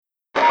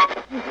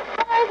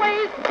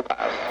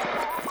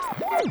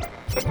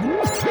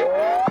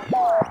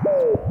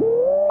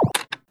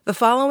The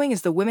following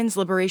is the Women's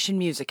Liberation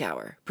Music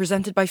Hour,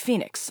 presented by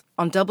Phoenix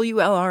on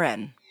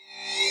WLRN.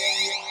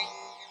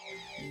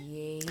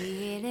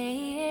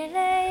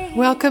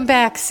 Welcome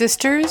back,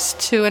 sisters,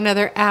 to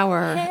another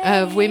hour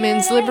of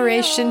Women's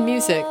Liberation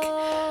Music.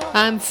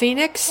 I'm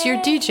Phoenix, your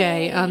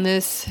DJ, on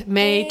this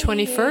May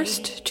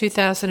 21st,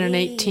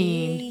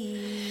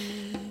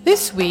 2018.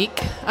 This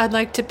week, I'd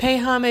like to pay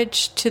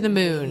homage to the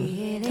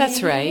moon.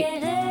 That's right,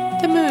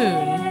 the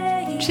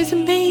moon. She's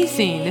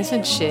amazing,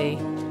 isn't she?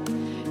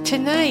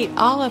 Tonight,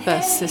 all of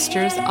us,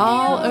 sisters,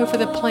 all over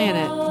the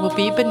planet, will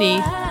be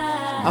beneath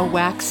a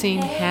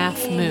waxing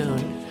half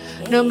moon,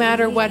 no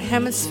matter what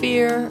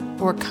hemisphere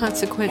or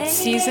consequent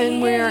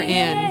season we are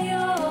in.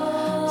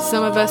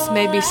 Some of us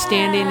may be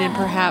standing in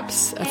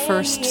perhaps a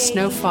first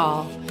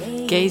snowfall,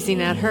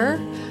 gazing at her,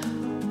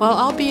 while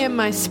I'll be in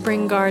my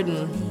spring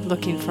garden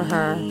looking for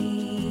her.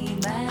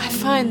 I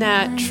find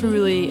that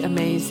truly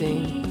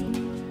amazing.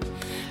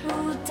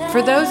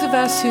 For those of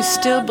us who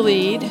still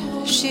bleed,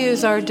 she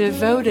is our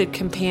devoted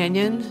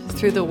companion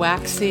through the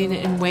waxing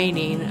and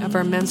waning of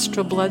our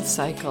menstrual blood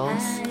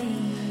cycles.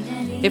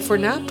 If we're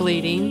not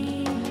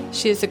bleeding,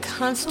 she is a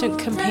constant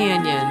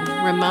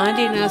companion,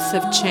 reminding us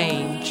of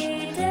change,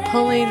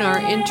 pulling our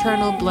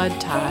internal blood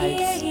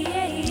tides.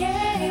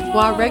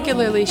 While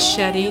regularly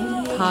shedding,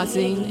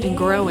 pausing, and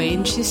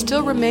growing, she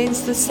still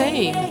remains the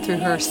same through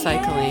her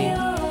cycling.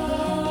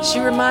 She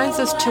reminds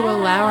us to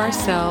allow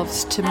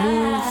ourselves to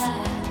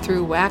move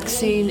through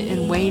waxing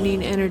and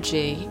waning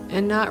energy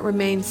and not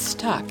remain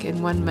stuck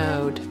in one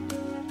mode.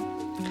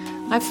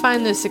 I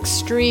find this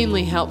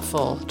extremely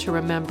helpful to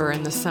remember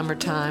in the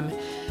summertime,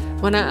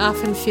 when I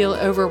often feel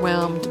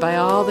overwhelmed by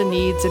all the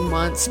needs and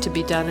wants to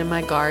be done in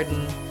my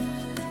garden,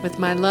 with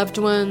my loved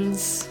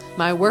ones,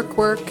 my work,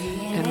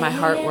 and my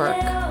heart work.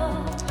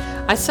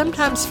 I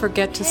sometimes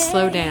forget to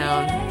slow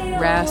down,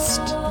 rest,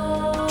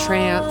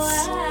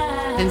 trance,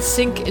 and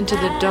sink into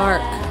the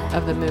dark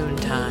of the moon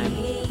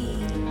time.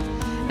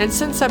 And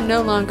since I'm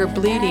no longer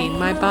bleeding,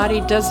 my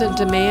body doesn't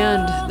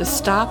demand the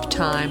stop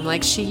time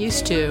like she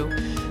used to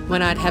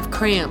when I'd have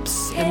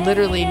cramps and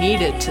literally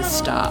needed to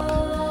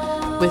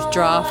stop,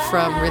 withdraw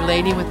from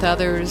relating with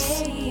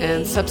others,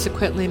 and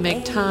subsequently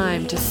make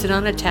time to sit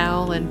on a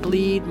towel and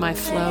bleed my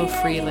flow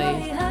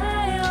freely.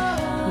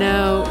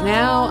 No,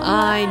 now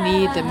I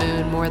need the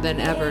moon more than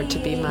ever to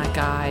be my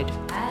guide.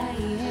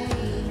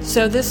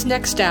 So this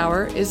next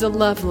hour is a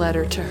love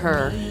letter to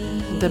her,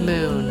 the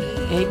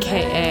moon,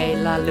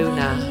 aka La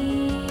Luna.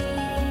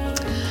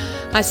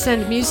 I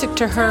send music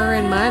to her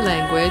in my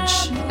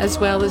language, as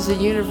well as a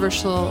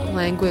universal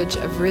language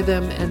of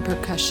rhythm and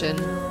percussion.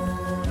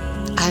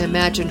 I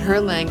imagine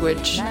her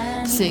language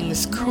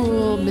sings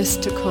cool,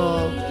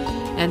 mystical,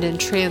 and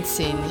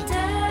entrancing,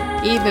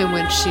 even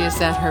when she is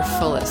at her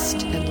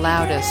fullest and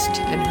loudest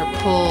and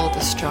her pull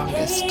the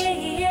strongest.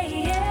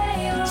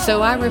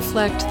 So I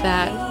reflect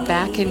that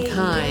back in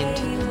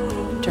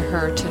kind to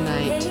her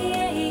tonight.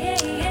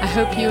 I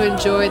hope you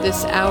enjoy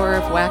this hour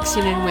of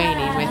waxing and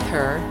waning with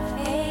her.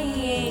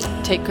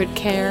 Take good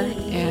care,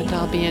 and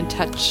I'll be in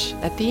touch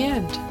at the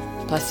end.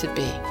 Blessed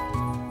be.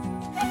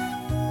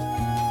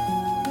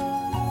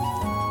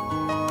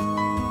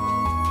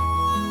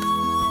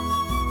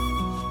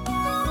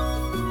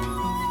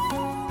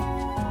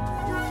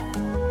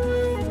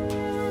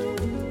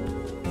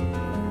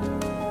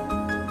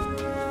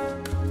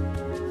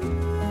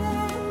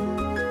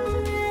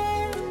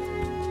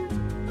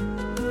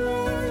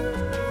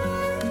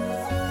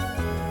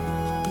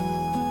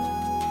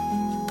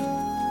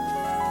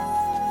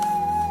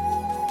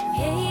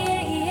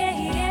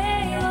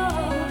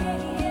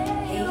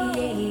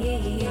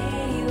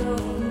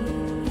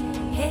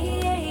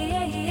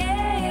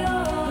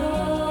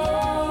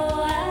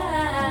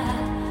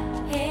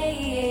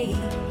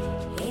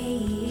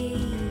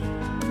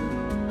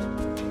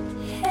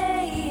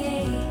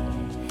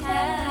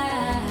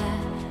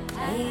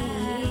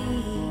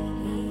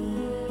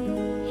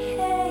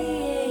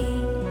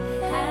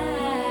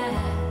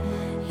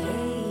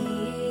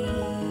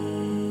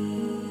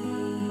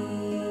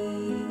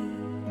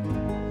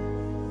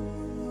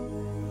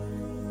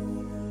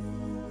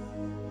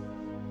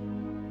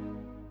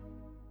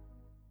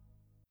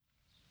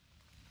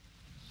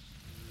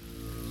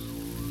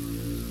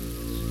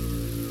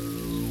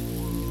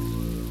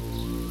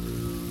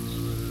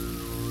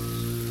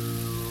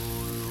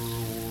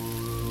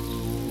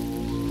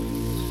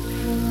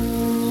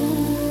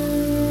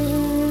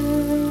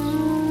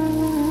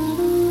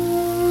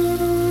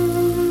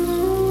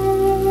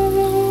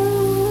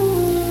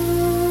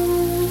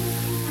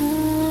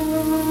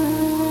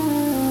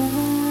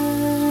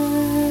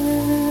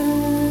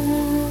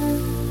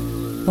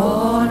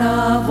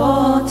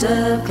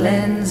 water,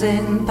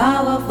 cleansing,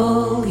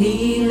 powerful,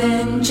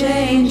 healing,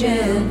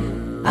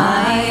 changing.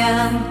 I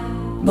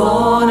am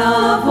born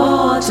of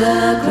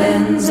water,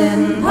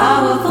 cleansing,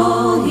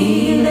 powerful,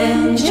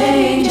 healing,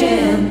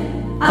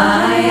 changing.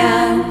 I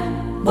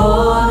am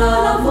born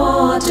of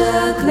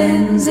water,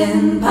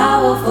 cleansing,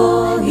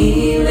 powerful,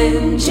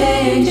 healing,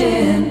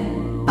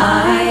 changing.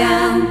 I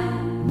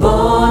am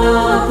born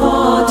of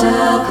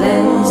water,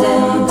 cleansing.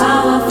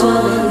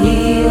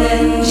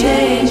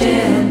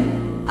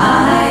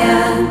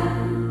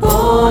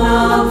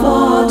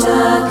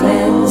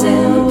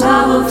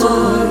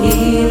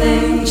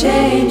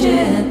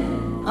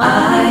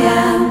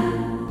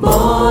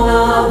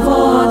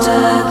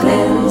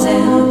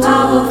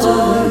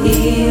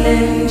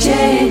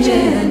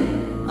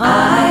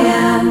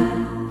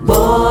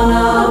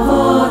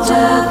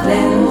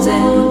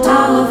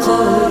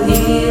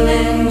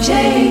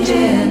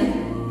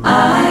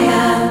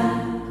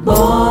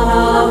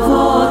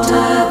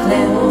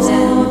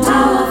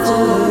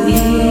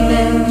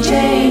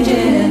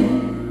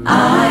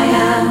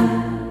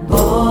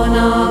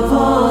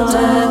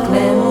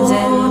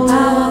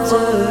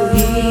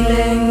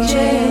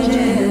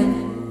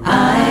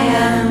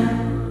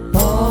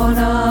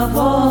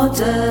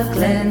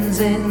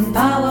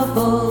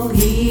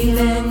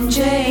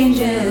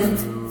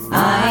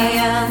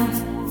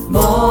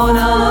 born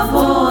of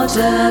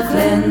water,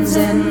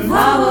 cleansing,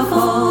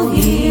 powerful,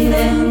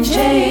 healing,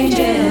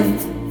 changing.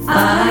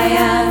 I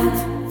am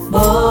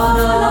born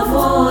of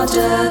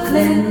water,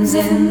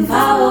 cleansing,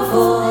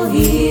 powerful,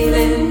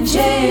 healing,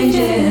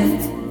 changing.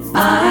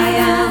 I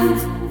am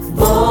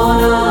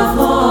born of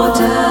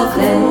water,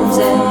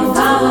 cleansing,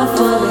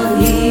 powerful,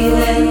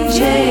 healing,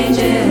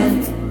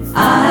 changing.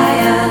 I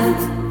am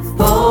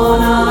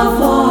born of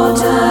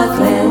water,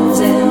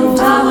 cleansing,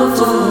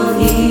 powerful,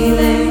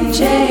 healing,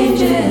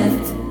 changing.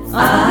 I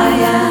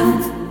am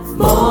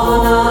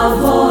born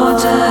of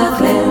water,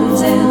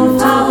 cleansing,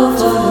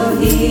 powerful,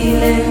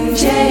 healing,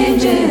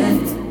 changing.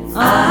 I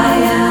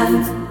am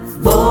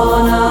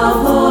born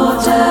of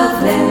water,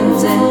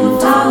 cleansing,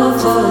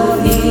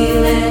 powerful,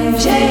 healing,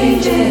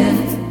 changing.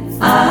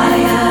 I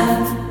am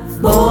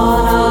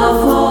born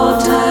of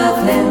water,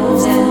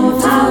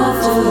 cleansing,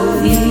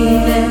 powerful,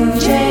 healing,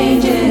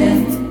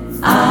 changing.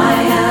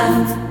 I am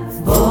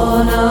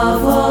born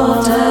of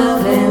water,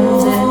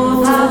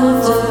 cleansing,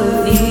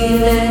 powerful,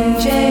 healing,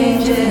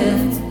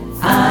 changing.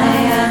 I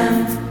am.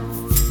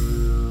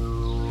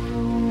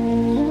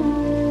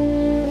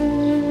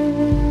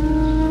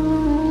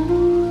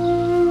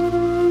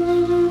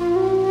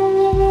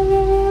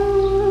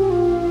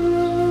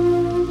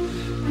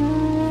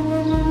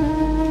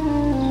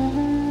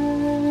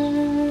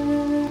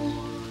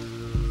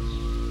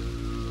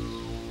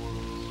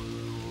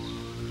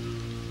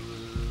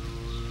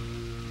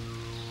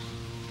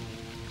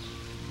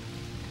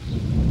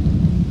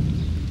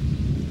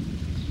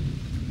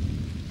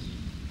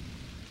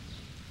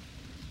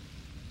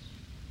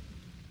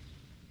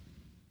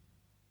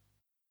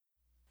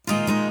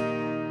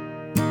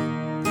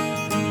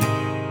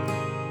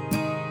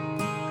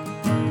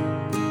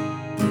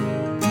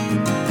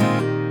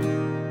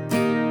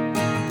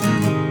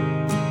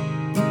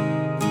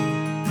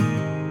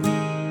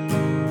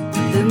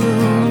 The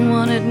moon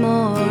wanted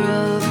more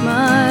of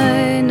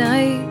my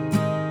night.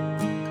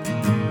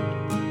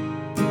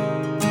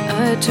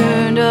 I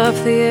turned off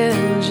the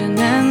engine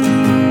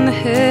and the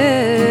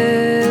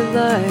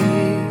headlights.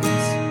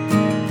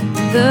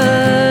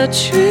 The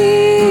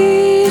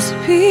trees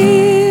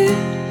appeared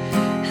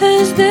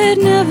as they'd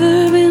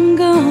never been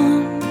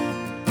gone.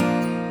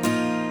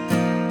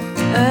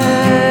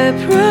 I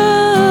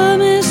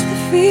promised the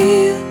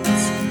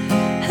fields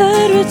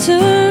I'd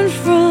return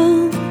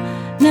from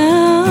now.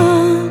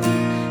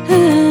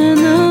 And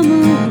the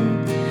moon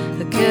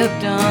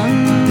kept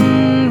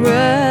on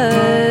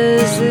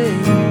rising.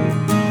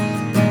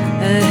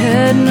 I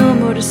had no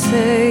more to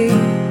say.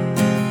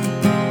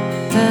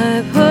 I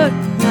put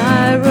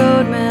my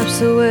road maps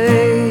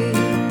away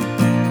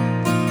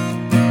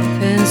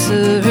and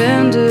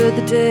surrendered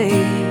the day.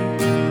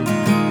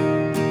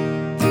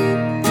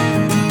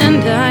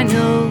 And I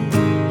know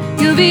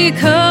you'll be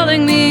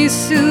calling me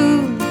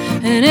soon,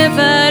 and if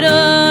I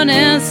don't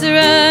answer,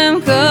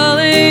 I'm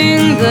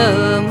calling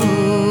the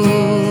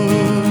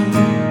moon.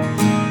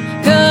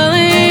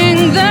 Calling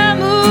the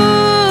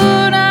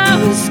moon, I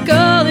was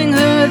calling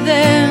her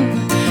then.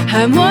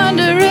 I'm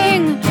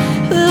wondering,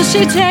 will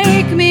she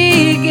take me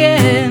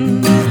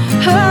again?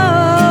 Oh,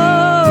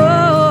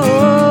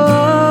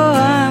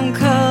 I'm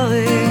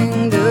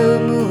calling the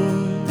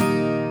moon.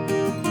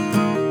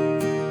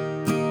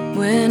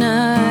 When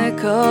I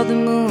called the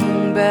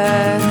moon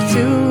back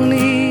to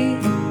me,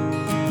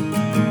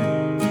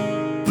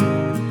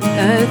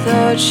 I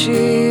thought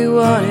she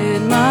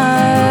wanted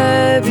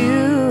my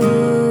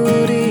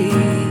beauty.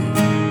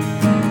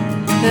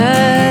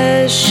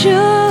 I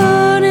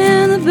shone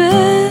in the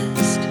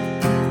best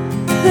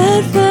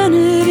that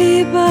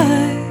vanity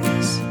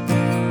buys.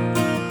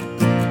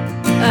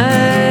 I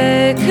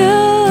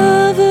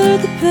covered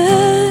the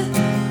path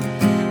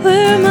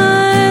where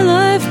my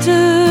life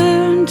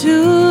turned to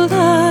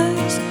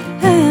lies,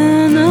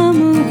 and the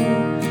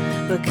moon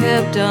but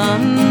kept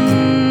on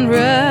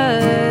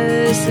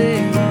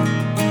rising.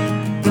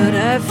 But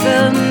I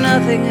felt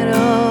nothing at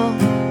all.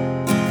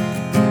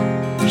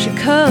 She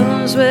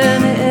comes when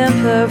the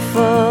empire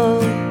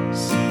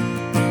falls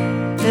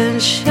and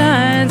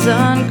shines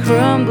on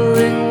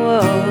crumbling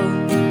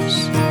walls.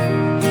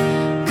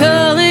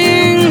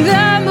 Calling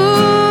the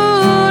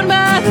moon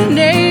by the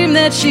name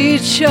that she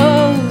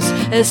chose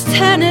as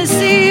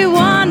Tennessee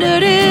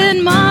wandered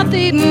in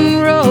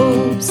moth-eaten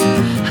robes.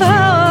 Oh,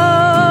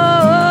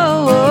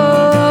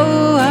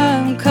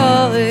 I'm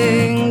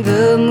calling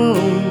the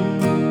moon.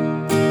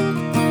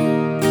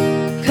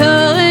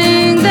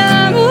 Calling the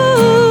moon.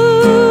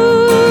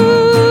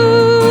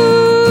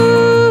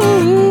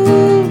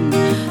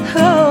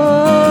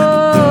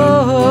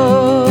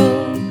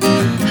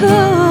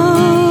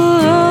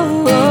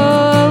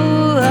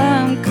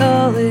 I'm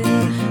calling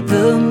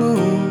the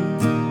moon.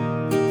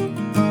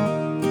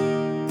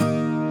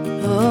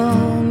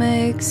 Oh,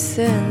 make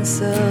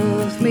sense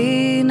of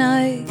me,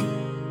 night.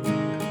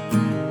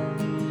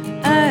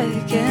 I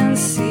can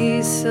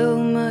see so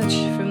much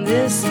from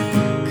this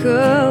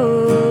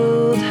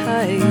cold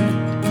height.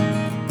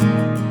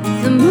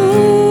 The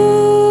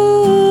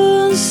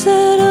moon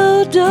said,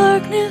 oh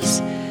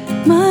darkness,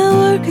 my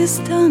work is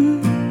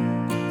done.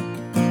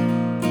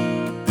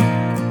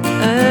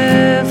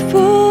 I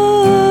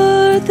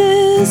poured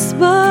this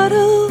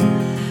bottle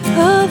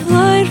of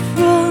light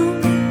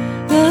from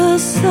the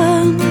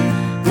sun,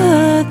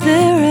 but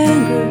their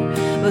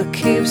anger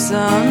keeps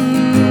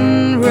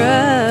on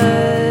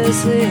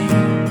rising,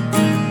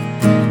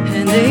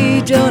 and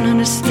they don't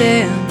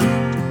understand.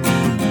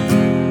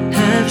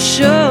 I've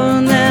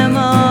shown them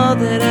all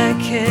that I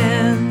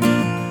can,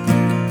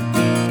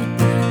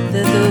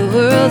 that the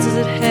world is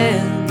at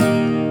hand,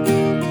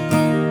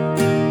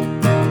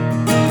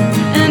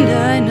 and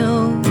I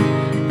know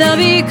they'll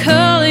be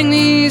calling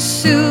me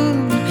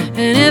soon,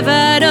 and if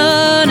I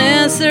don't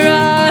answer,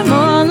 I'm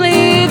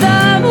only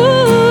the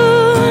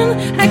moon.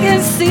 I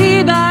can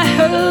see by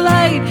her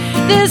light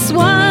this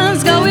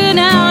one's going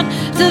out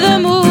to the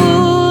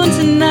moon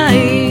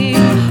tonight.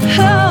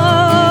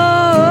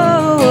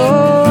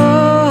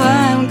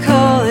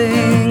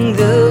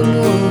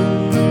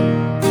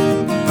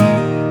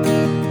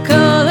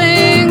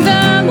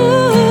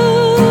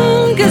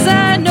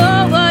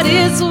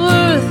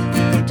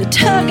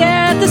 Tug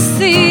at the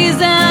seas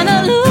and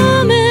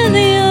illumine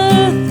the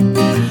earth.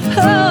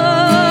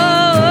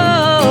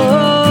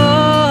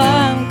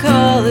 I'm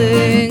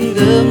calling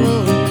the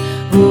moon.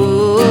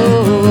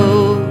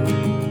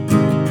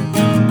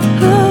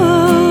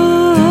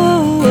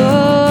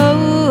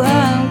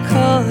 I'm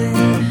calling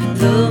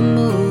the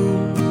moon.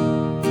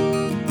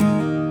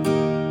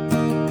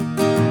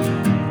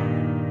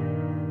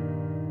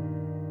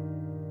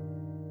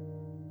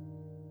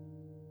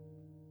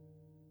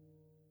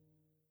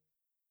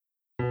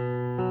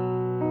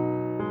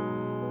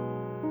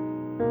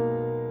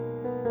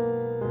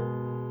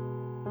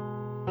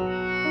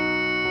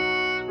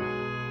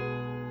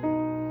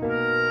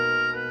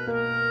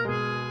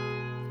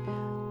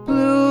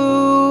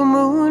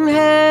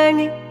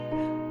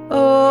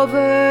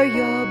 Over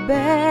your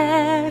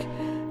bed,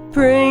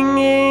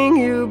 bringing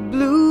you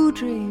blue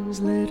dreams,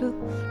 little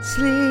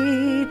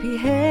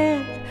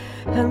sleepyhead.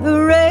 And the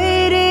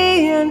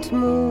radiant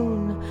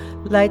moon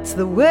lights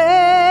the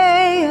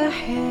way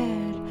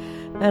ahead,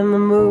 and the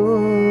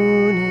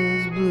moon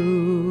is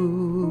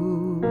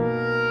blue.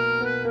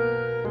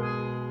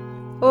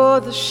 Oh,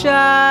 the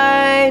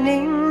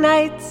shining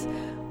nights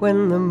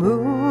when the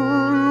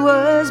moon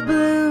was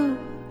blue,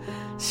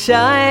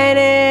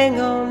 shining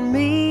on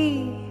me,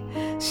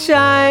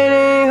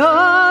 shining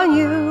on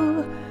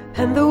you,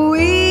 and the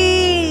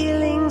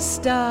wheeling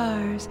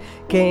stars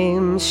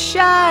came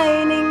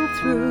shining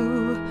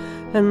through,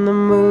 and the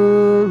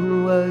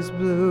moon was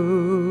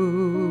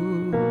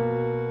blue.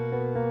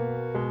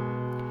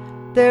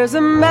 There's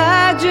a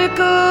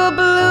magical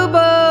blue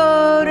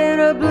boat in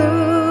a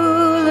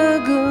blue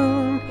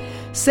lagoon,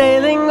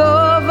 sailing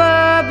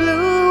over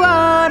blue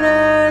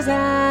waters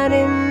and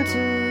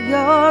into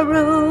your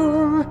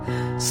room,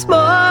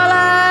 small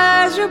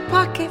as your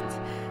pocket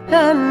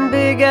and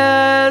big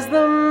as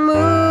the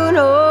moon.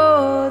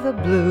 Oh, the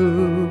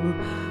blue,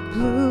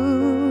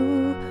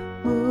 blue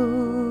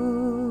moon.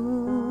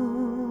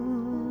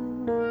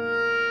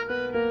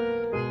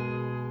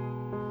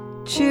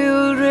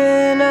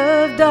 Children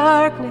of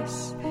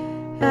darkness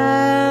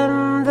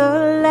and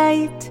the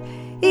light,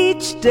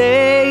 each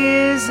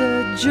day is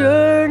a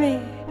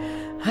journey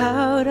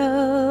out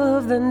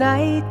of the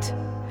night,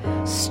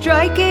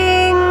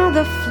 striking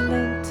the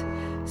flint,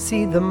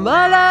 see the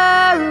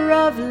mother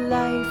of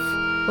life.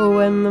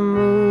 When the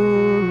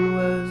moon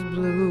was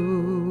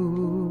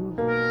blue,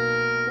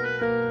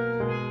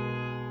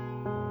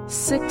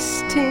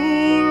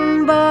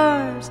 16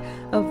 bars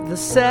of the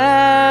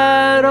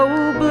sad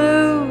old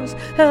blues,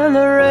 and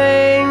the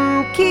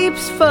rain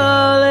keeps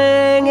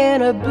falling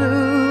in a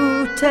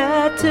blue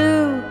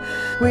tattoo.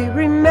 We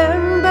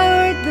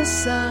remembered the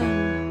sun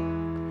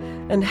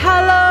and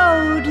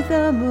hallowed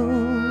the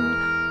moon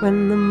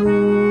when the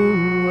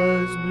moon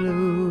was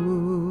blue.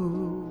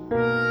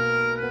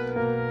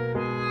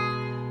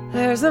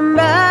 There's a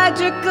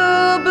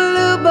magical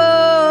blue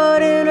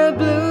boat in a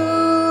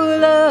blue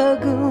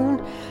lagoon,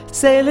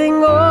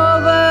 sailing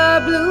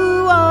over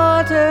blue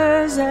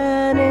waters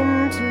and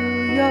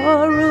into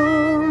your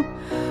room,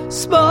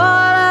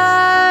 small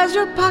as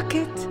your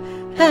pocket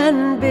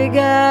and big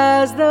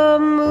as the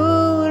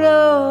moon.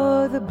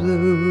 Oh, the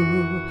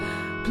blue,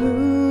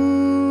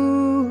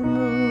 blue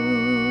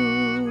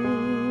moon.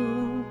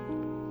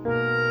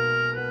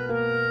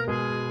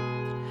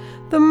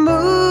 The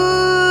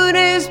moon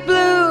is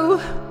blue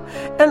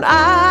and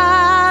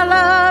I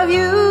love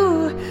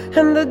you,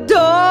 and the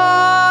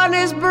dawn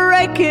is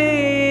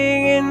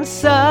breaking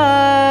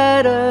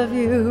inside of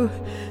you,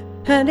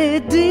 and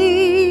it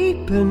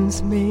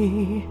deepens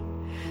me,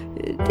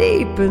 it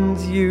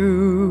deepens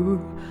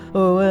you.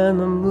 Oh, and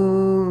the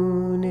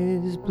moon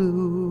is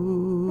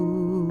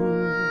blue.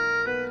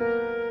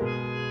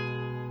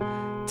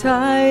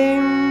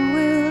 Time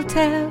will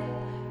tell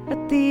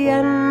at the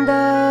end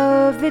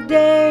of the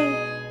day.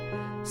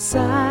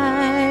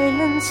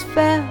 Silence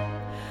fell,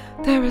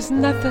 there is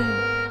nothing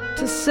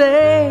to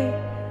say,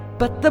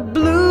 but the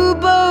blue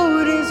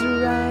boat is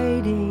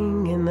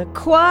riding in a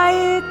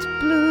quiet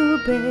blue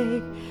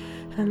bay,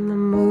 and the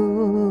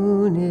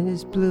moon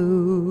is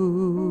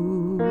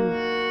blue.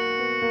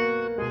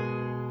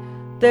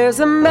 There's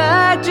a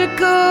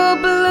magical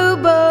blue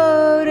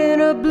boat in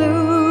a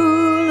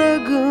blue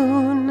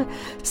lagoon,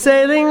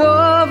 sailing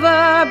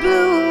over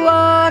blue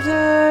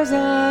waters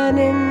and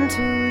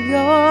into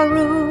your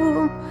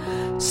room.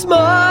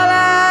 Small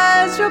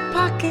as your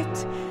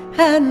pocket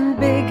and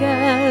big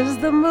as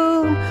the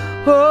moon.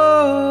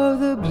 Oh,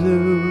 the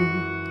blue,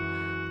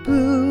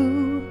 blue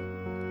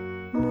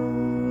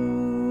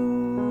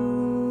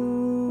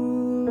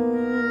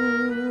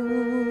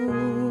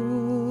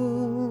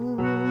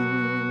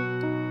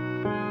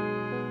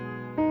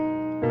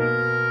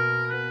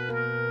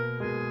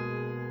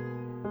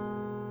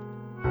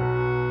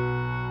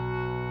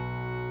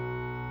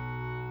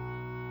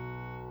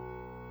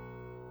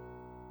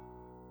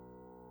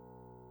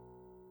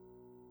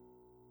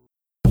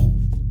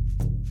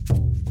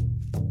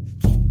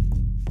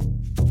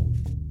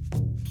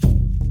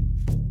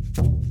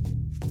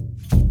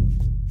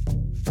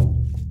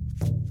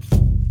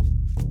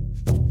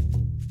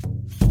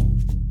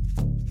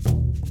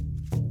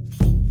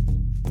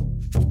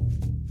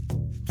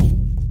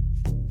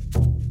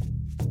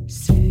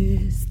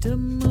The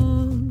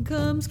moon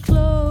comes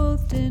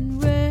clothed in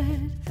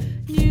red,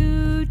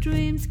 new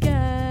dreams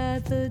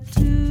gather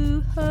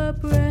to her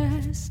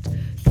breast,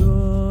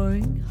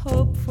 drawing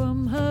hope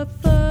from her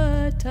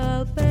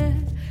fertile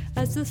bed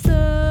as the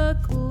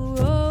circle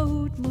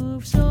road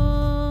moves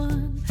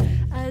on,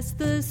 as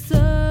the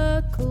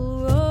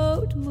circle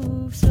road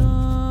moves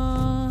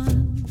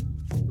on.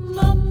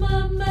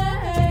 Mama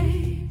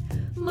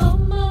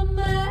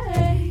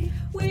May,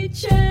 we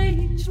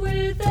change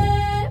with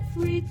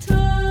every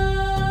turn.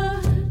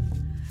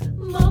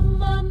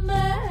 Mama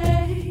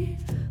May,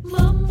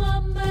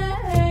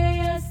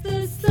 as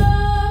the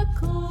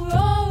circle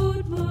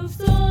road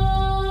moves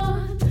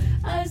on,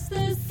 as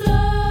the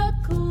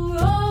circle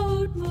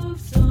road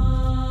moves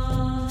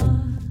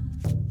on.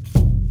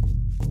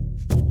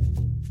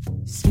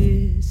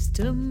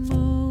 Sister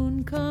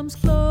Moon comes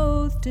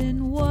clothed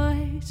in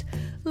white,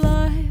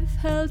 life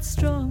held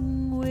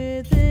strong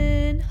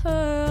within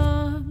her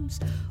arms,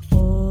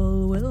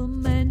 all well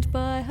meant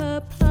by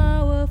her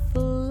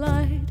powerful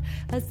light.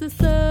 As the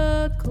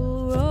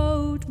circle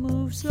road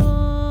moves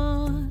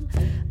on,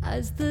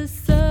 as the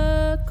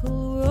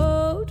circle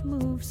road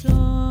moves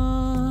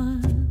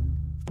on.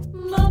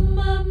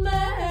 Mama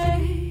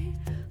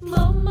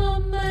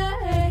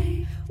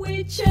May,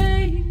 we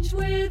change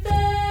with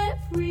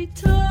every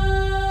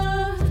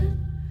turn.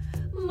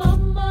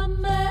 Mama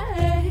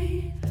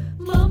May,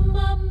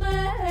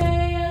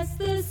 as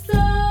the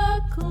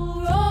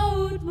circle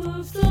road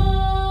moves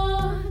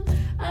on,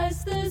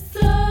 as the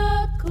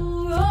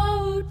circle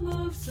road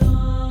moves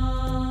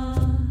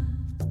on.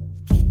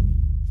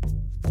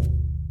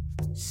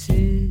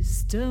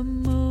 Sister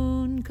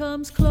Moon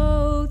comes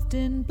clothed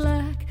in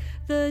black,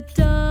 the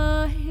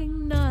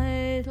dying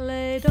night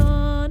laid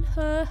on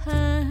her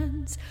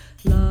hands.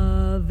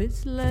 Love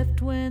is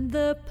left when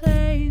the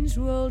plains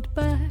rolled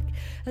back,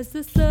 as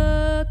the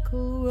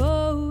circle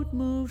road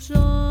moves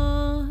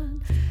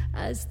on,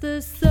 as the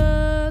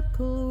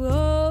circle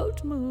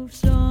road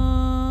moves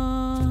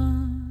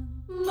on.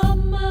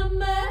 Mama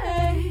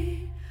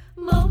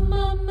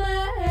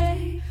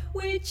May,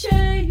 we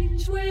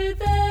change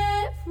with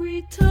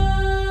every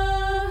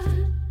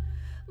turn.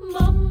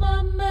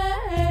 Mama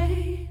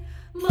May,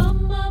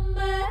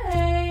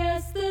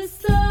 as the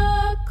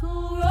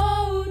circle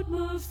road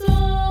moves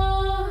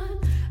on,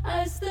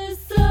 as the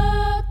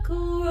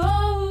circle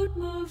road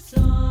moves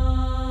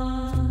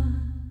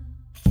on.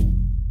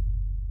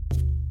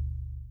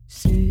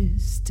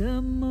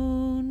 Sister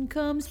Moon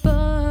comes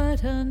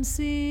but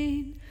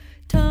unseen,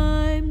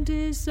 time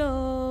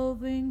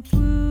dissolving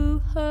through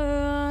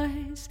her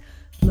eyes,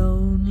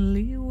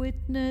 lonely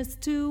witness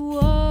to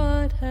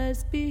what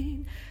has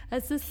been,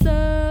 as the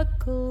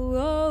circle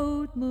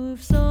road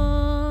moves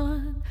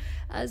on,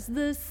 as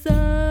the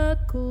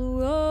circle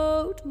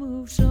road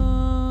moves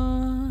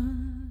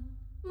on.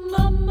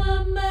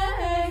 Mama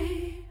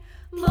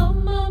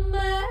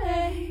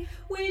May,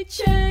 we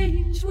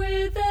change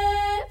with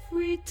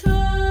every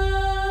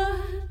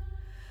turn.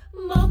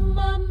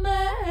 Mama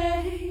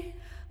May,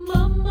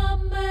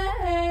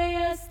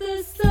 as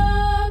the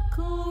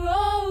circle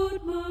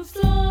road moves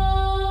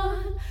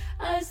on,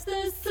 as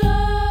the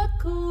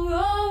circle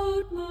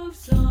road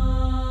moves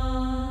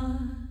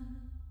on.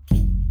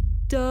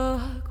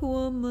 Dark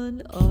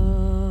woman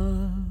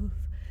of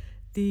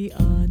the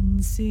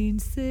unseen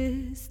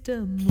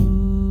sister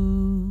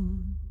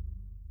moon,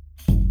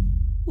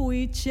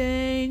 we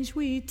change,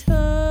 we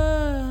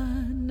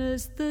turn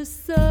as the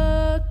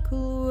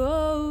circle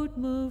road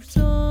moves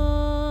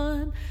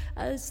on,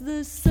 as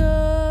the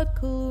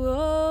circle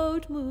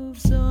road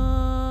moves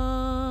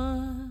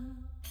on.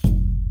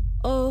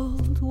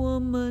 Old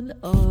woman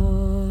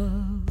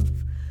of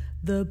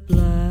the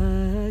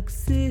black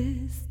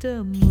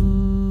sister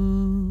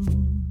moon,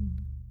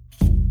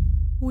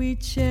 We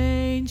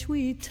change,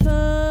 we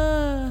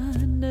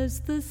turn as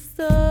the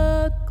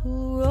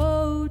circle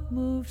road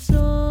moves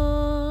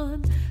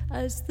on,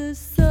 as the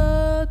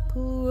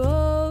circle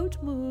road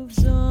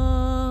moves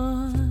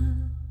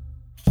on.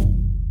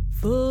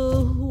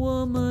 Full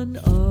woman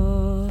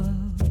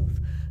of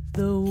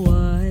the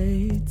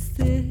white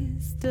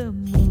sister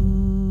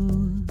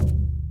moon.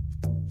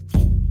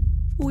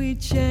 We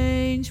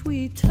change,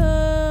 we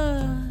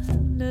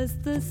turn as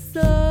the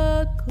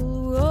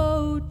circle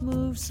road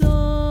moves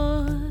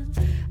on,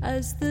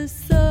 as the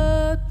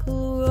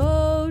circle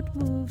road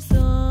moves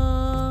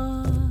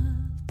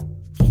on.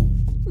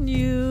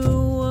 New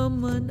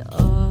woman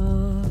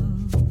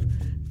of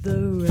the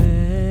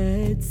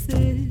red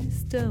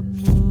sister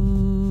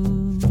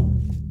moon.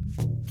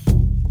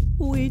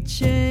 We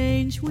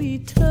change, we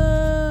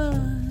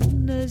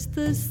turn as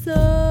the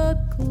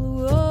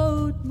circle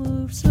road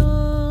moves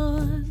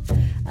on,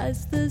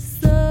 as the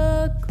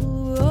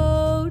circle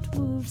road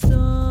moves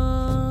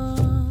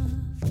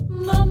on.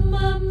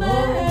 Mama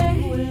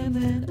May,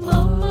 women,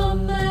 Mama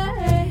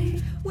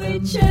May, we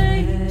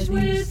change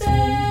with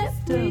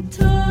every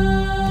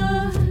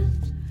turn.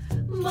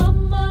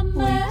 Mama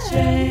May, we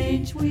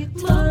change, we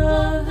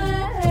turn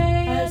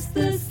as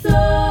the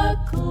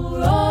circle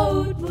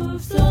road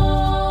moves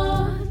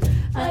on,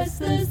 as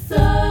the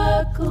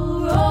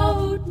circle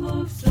road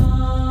moves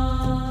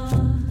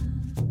on.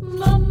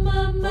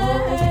 Mama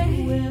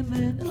May,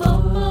 women,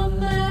 Mama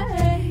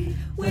May,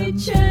 we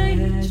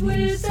change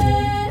with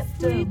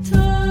every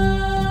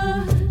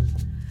turn.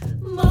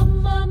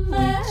 Mama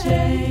May, we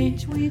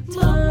change, we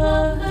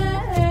turn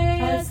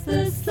as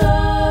the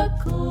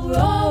circle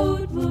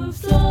road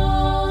moves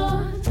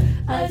on,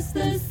 as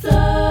the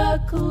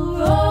circle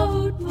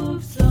road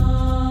moves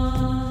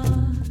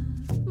on.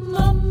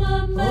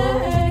 Mama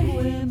May,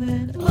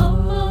 women,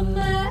 Mama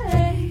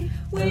May,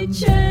 we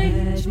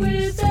change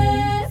with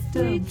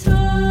every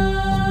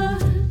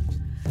turn.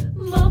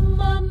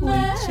 Mama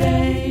May, we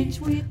change,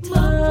 we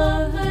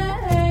turn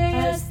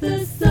as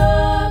the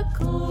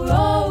circle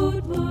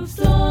road moves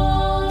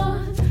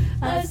on,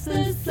 as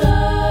the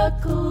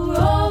circle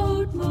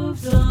road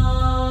moves on.